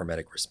a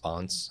hormetic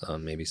response.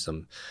 Maybe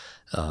some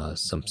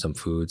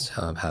foods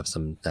have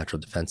some natural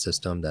defense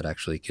system that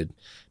actually could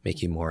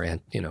make you more,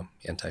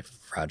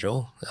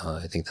 anti-fragile.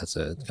 I think that's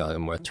a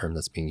term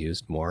that's being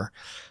used more.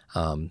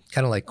 Kind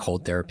of like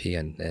cold therapy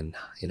and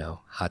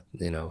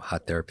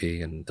hot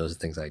therapy, and those are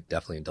things I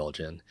definitely indulge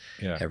in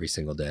every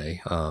single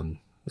day.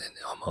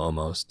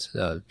 Almost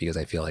because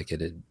I feel like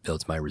it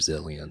builds my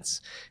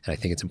resilience, and I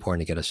think it's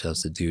important to get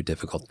ourselves to do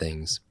difficult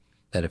things.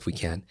 That if we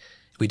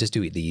just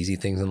do the easy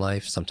things in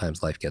life,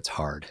 sometimes life gets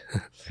hard.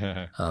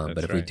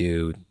 But if we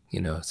do,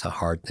 some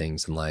hard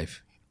things in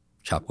life,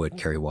 chop wood,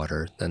 carry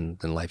water, then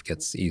life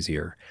gets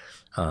easier.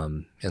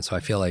 And so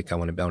I feel like I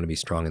want to be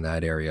strong in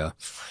that area,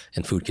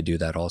 and food could do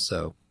that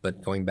also.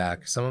 But going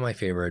back, some of my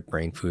favorite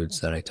brain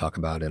foods that I talk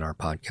about in our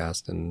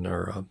podcast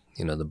or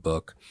the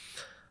book,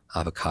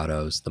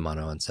 avocados, the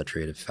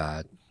monounsaturated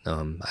fat.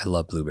 I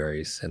love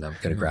blueberries, and I'm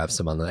going to grab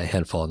some a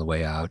handful on the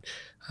way out.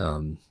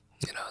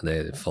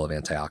 They're full of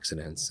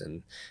antioxidants,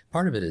 and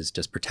part of it is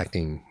just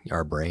protecting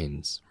our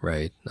brains,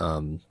 right,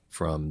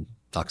 from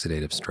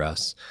oxidative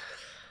stress.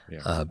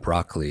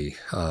 Broccoli,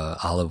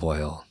 olive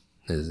oil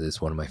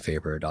is one of my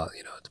favorite,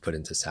 to put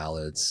into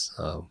salads,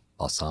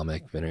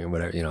 balsamic vinegar,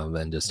 whatever,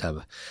 and just I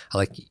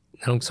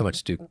don't so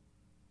much do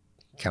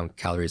count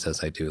calories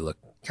as I do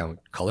count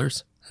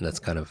colors. And that's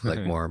kind of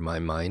like more my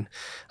mind.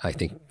 I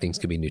think things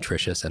could be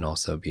nutritious and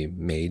also be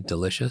made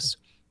delicious.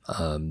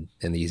 And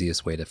the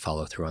easiest way to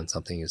follow through on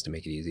something is to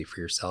make it easy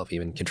for yourself,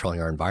 even controlling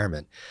our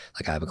environment.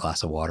 Like I have a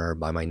glass of water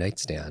by my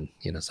nightstand,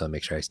 so I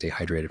make sure I stay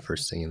hydrated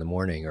first thing in the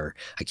morning, or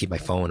I keep my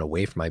phone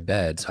away from my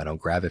bed so I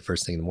don't grab it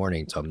first thing in the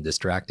morning. So I'm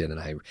distracted, and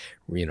I,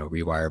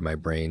 rewire my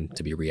brain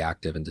to be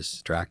reactive and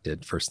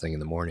distracted first thing in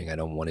the morning. I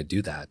don't want to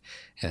do that.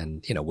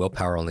 And,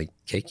 willpower only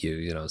take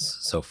you,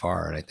 so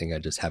far. And I think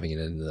just having it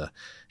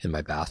in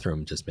my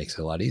bathroom just makes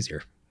it a lot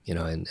easier.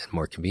 And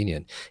more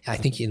convenient. I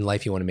think in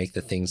life you want to make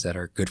the things that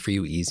are good for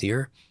you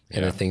easier,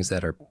 and the things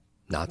that are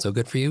not so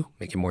good for you,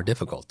 make it more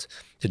difficult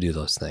to do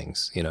those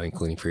things,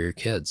 including for your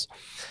kids.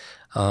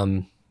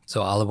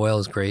 So olive oil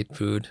is great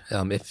food.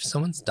 If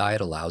someone's diet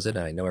allows it,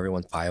 and I know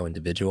everyone's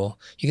bio-individual,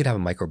 you could have a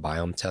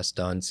microbiome test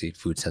done, see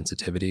food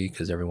sensitivity,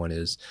 because everyone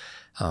has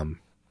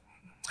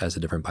a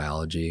different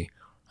biology.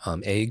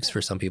 Eggs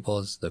for some people,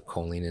 is the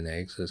choline in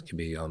eggs. This could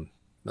be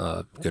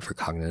good for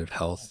cognitive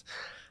health.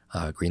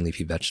 Green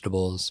leafy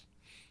vegetables.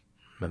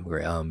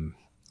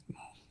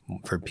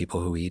 For people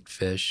who eat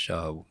fish,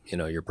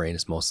 your brain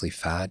is mostly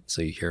fat.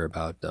 So you hear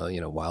about,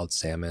 wild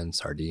salmon,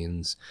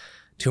 sardines.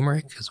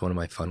 Turmeric is one of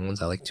my fun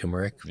ones. I like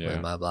turmeric.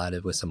 Yeah. I'll add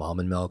it with some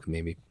almond milk,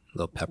 maybe a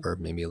little pepper,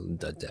 maybe a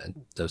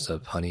dose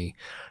of honey.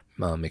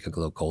 Make a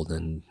little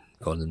golden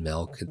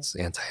milk. It's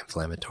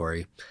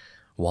anti-inflammatory.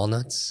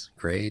 Walnuts,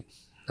 great.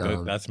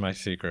 That's my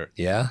secret.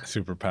 Yeah.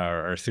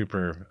 Superpower or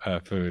super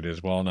food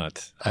is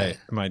walnuts.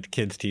 My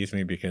kids tease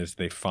me because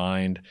they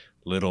find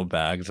little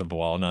bags of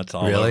walnuts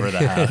all over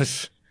the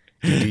house.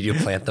 Do you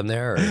plant them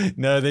there? Or?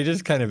 No, they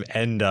just kind of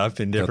end up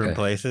in different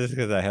places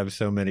because I have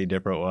so many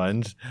different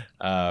ones.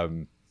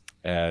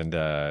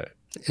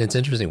 It's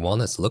interesting.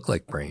 Walnuts look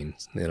like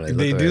brains.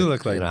 They do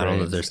look like brains. I don't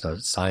know if there's no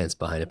science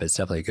behind it, but it's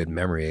definitely a good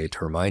memory aid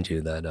to remind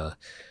you that,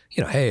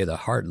 hey, the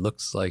heart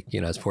looks like,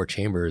 has 4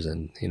 chambers,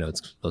 and,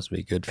 it's supposed to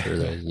be good for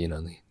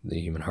the, the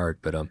human heart,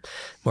 but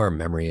more a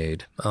memory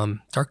aid.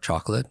 Dark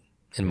chocolate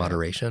in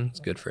moderation is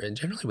good for it.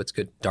 Generally what's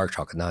good, dark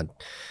chocolate, not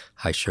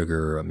high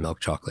sugar or milk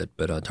chocolate,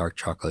 but dark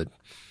chocolate,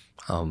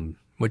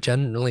 what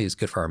generally is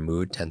good for our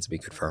mood tends to be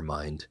good for our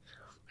mind.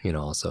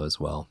 Also as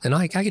well. And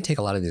I could take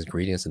a lot of these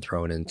ingredients and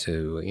throw it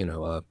into,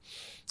 a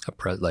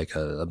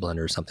blender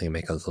or something and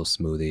make a little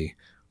smoothie.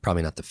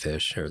 Probably not the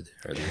fish or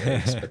the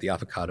eggs, but the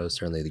avocado,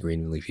 certainly the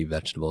green leafy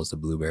vegetables, the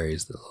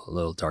blueberries, the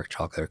little dark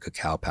chocolate or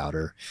cacao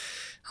powder.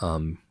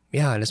 I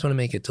just want to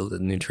make it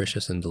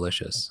nutritious and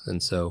delicious.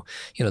 And so,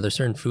 there's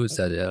certain foods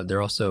that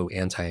they're also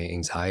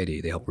anti-anxiety.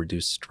 They help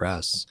reduce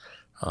stress.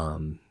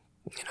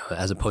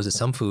 As opposed to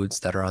some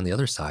foods that are on the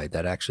other side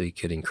that actually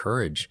could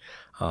encourage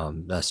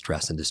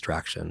stress and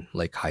distraction,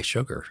 like high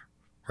sugar,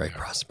 right?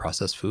 Yeah.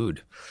 Processed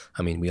food.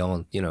 I mean, we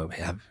all,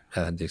 have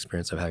had the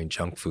experience of having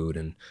junk food,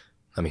 and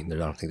I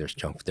don't think there's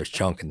junk. There's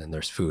junk and then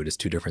there's food. It's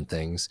two different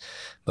things.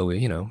 But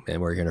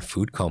and we're in a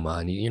food coma,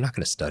 and you're not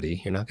going to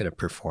study. You're not going to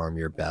perform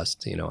your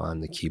best,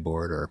 on the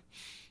keyboard or,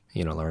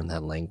 learn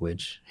that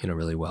language,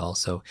 really well.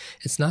 So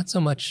it's not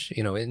so much,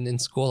 in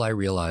school, I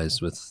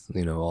realized with,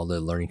 all the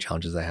learning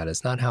challenges I had,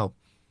 it's not how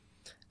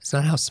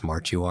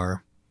smart you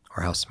are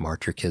or how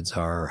smart your kids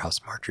are or how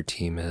smart your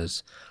team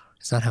is.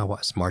 It's not how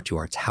smart you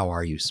are. It's how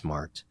are you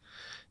smart,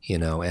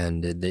 and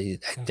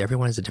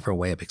everyone has a different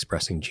way of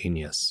expressing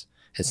genius.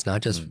 It's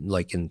not just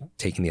like in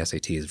taking the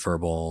SATs,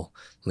 verbal,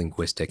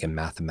 linguistic, and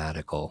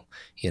mathematical.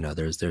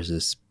 There's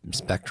this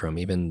spectrum.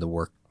 Even the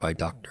work by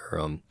Dr.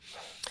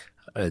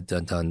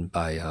 Done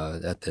by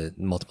at the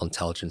multiple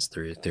intelligence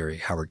theory,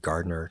 Howard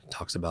Gardner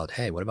talks about,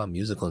 hey, what about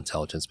musical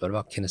intelligence? What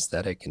about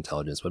kinesthetic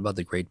intelligence? What about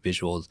the great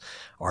visual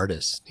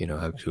artists,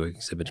 who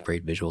exhibit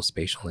great visual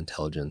spatial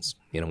intelligence?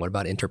 What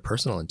about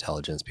interpersonal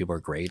intelligence? People are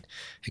great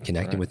at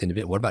connecting with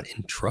individuals. What about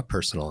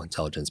intrapersonal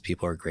intelligence?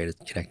 People are great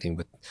at connecting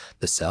with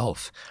the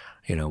self.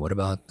 What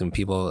about the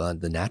people,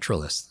 the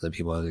naturalists, the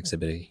people who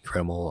exhibit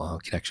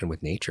incredible connection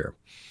with nature?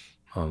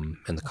 And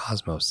the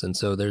cosmos. And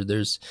so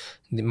there's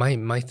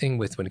my thing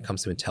when it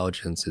comes to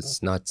intelligence,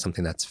 it's not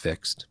something that's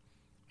fixed,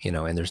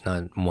 and there's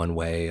not one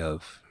way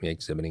of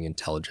exhibiting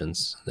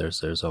intelligence.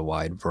 There's a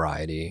wide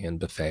variety and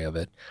buffet of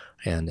it,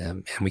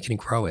 and we can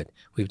grow it.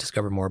 We've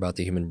discovered more about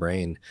the human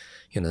brain,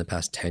 in the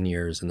past 10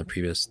 years and the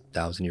previous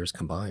 1,000 years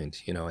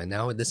combined, and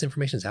now this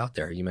information is out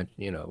there. You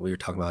mentioned, we were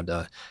talking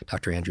about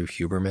Dr. Andrew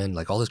Huberman,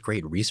 like all this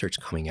great research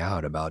coming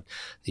out about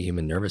the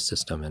human nervous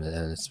system and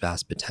its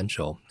vast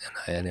potential.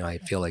 And I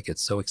feel like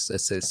it's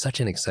such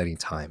an exciting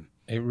time.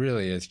 It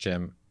really is,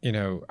 Jim.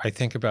 I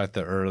think about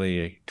the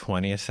early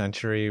 20th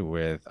century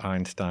with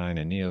Einstein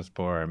and Niels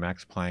Bohr and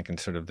Max Planck and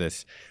sort of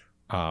this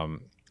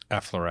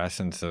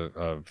efflorescence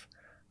of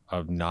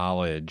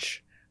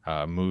knowledge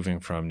moving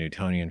from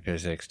Newtonian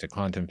physics to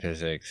quantum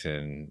physics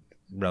and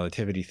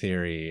relativity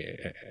theory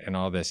and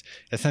all this,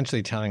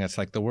 essentially telling us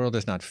like the world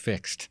is not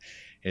fixed.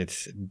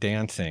 It's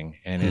dancing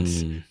and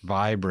it's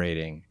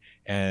vibrating.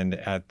 And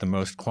at the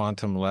most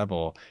quantum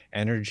level,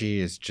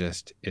 energy is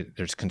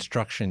there's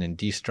construction and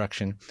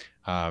destruction.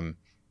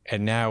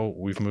 And now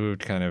we've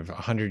moved kind of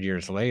 100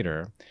 years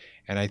later.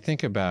 And I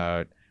think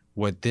about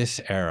what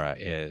this era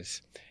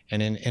is.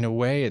 And in a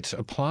way, it's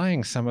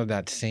applying some of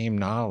that same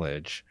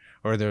knowledge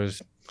or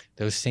those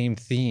those same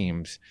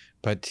themes,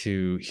 but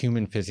to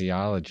human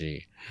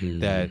physiology,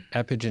 that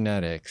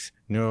epigenetics,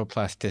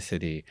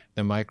 neuroplasticity,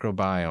 the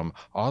microbiome,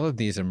 all of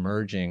these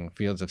emerging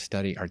fields of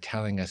study are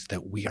telling us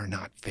that we are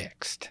not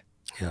fixed.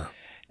 Yeah.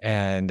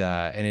 And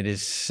it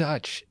is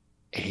such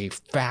a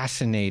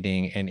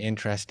fascinating and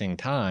interesting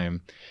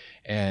time.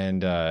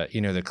 And,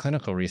 the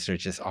clinical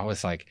research is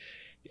always like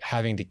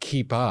having to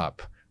keep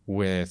up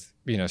with,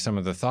 some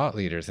of the thought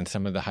leaders and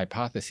some of the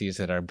hypotheses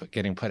that are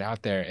getting put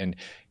out there and,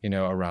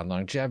 around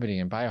longevity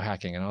and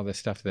biohacking and all this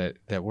stuff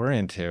that we're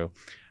into.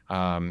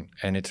 And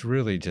it's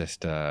really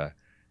just,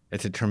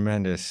 it's a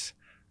tremendous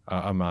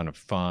amount of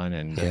fun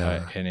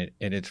and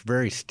it's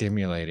very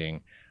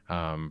stimulating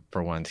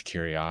for one's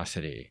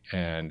curiosity.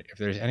 And if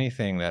there's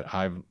anything that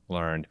I've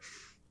learned,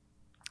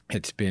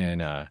 it's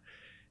been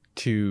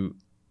to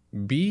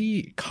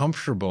be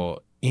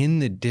comfortable in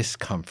the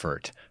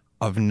discomfort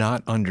of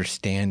not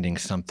understanding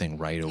something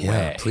right away.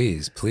 Yeah,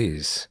 please.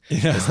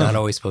 It's not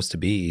always supposed to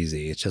be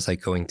easy. It's just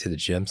like going to the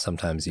gym.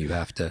 Sometimes you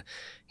have to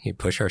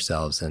push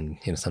ourselves. And,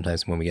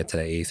 sometimes when we get to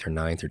the 8th or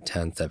 9th or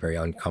 10th, that very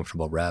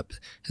uncomfortable rep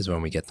is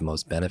when we get the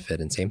most benefit.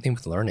 And same thing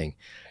with learning.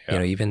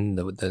 Yeah. Even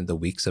the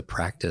weeks of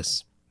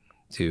practice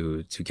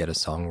to get a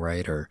song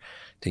right or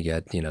to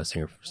get,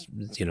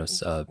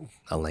 a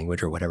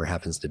language or whatever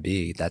happens to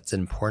be, that's an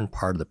important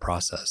part of the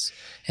process.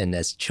 And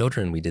as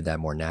children, we did that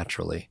more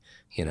naturally.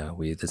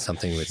 We did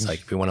something that's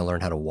like, if we want to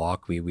learn how to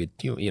walk, you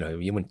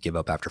wouldn't give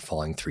up after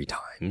falling 3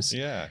 times.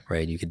 Yeah.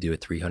 Right. You could do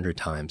it 300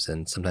 times.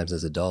 And sometimes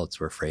as adults,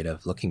 we're afraid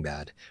of looking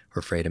bad.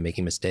 We're afraid of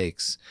making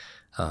mistakes.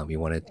 We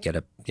want to get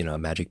a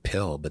magic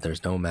pill, but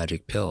there's no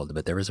magic pill,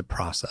 but there is a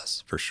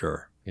process for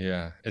sure.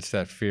 Yeah. It's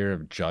that fear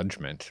of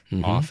judgment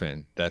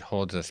often that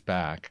holds us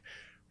back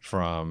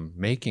from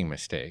making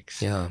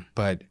mistakes. Yeah.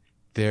 But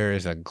there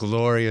is a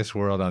glorious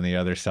world on the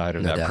other side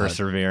of that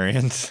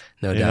perseverance.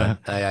 No doubt.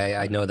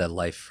 I know that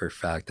life, for a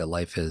fact, that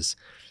life is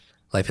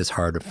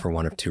hard for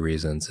one of 2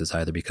 reasons. It's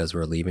either because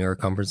we're leaving our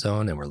comfort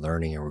zone and we're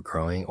learning and we're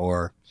growing,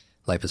 or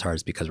life is hard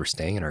is because we're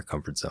staying in our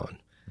comfort zone.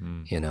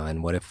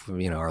 And what if,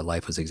 our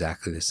life was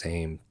exactly the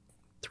same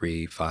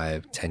 3,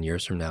 5, 10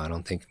 years from now? I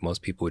don't think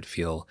most people would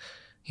feel,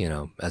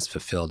 as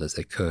fulfilled as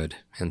they could.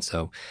 And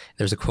so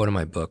there's a quote in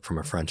my book from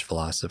a French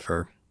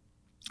philosopher,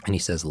 and he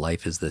says,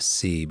 life is the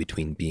C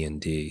between B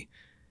and D.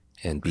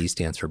 And B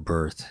stands for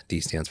birth,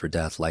 D stands for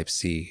death, life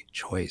C,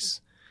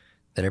 choice.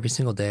 That every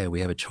single day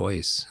we have a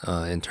choice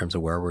in terms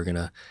of where we're going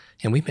to,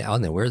 and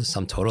we're the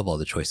sum total of all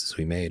the choices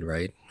we made,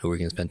 right? Who are we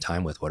going to spend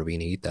time with? What are we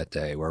going to eat that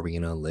day? Where are we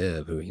going to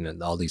live?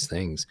 All these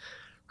things.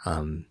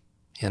 And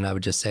I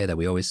would just say that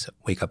we always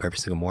wake up every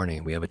single morning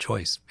and we have a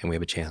choice and we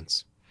have a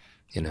chance,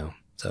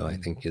 So I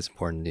think it's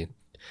important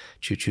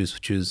to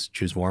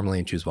choose warmly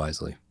and choose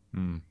wisely.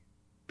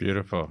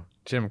 Beautiful.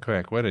 Jim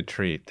Kwik, what a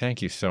treat.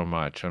 Thank you so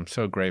much. I'm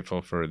so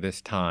grateful for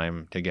this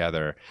time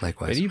together.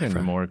 Likewise. But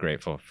even more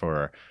grateful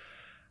for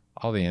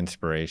all the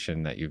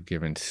inspiration that you've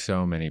given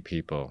so many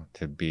people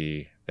to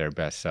be their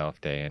best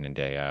self day in and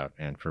day out,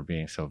 and for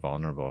being so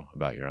vulnerable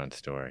about your own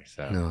story.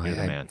 So you're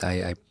the man.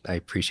 I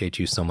appreciate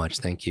you so much.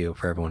 Thank you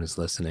for everyone who's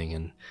listening.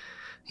 And,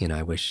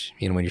 I wish,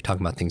 when you're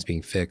talking about things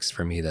being fixed,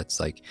 for me, that's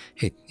like,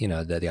 hey,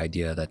 the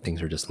idea that things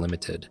are just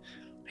limited,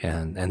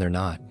 and they're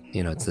not.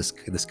 It's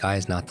the sky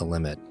is not the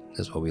limit,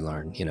 is what we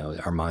learn.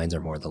 Our minds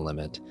are more the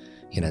limit.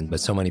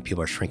 But so many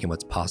people are shrinking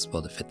what's possible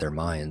to fit their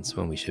minds,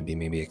 when we should be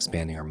maybe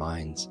expanding our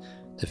minds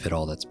to fit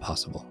all that's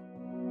possible.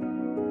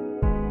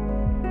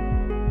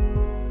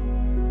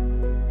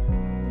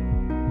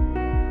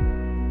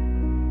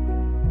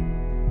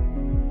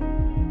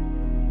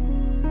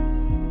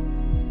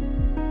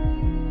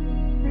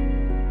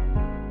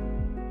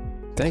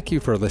 Thank you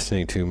for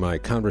listening to my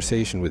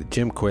conversation with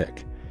Jim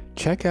Kwik.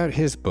 Check out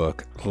his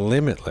book,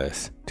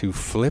 Limitless, to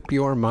flip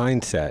your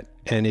mindset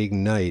and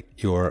ignite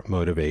your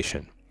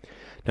motivation.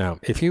 Now,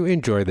 if you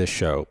enjoy this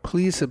show,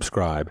 please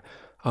subscribe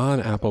on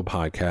Apple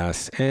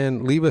Podcasts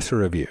and leave us a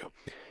review.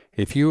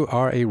 If you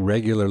are a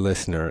regular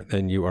listener,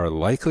 then you are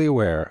likely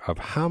aware of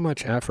how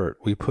much effort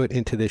we put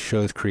into this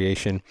show's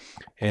creation,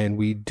 and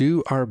we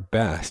do our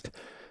best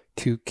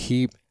to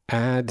keep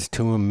ads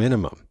to a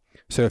minimum.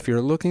 So if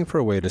you're looking for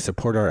a way to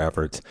support our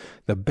efforts,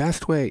 the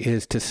best way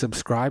is to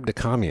subscribe to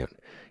Commune.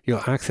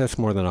 You'll access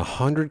more than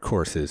 100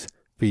 courses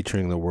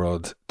featuring the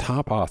world's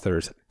top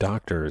authors,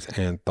 doctors,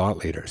 and thought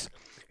leaders.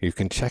 You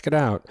can check it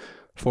out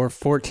for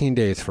 14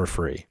 days for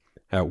free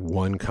at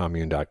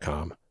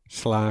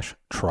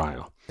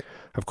onecommune.com/trial.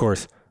 Of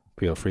course,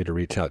 feel free to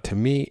reach out to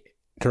me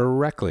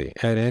directly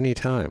at any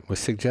time with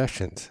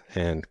suggestions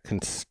and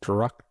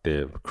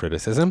constructive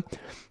criticism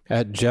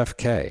at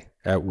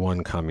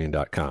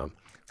jeffk@onecommune.com.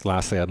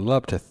 Lastly, I'd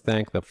love to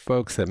thank the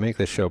folks that make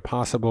this show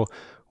possible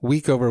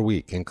week over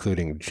week,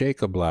 including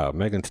Jacob Lau,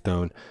 Megan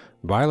Stone,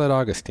 Violet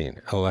Augustine,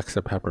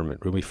 Alexa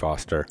Peppermint, Ruby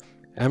Foster,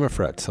 Emma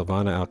Frett,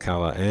 Silvana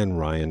Alcala, and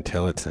Ryan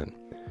Tillotson.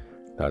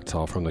 That's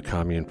all from the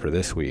Commune for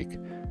this week.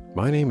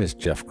 My name is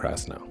Jeff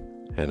Krasno,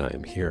 and I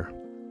am here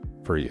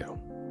for you.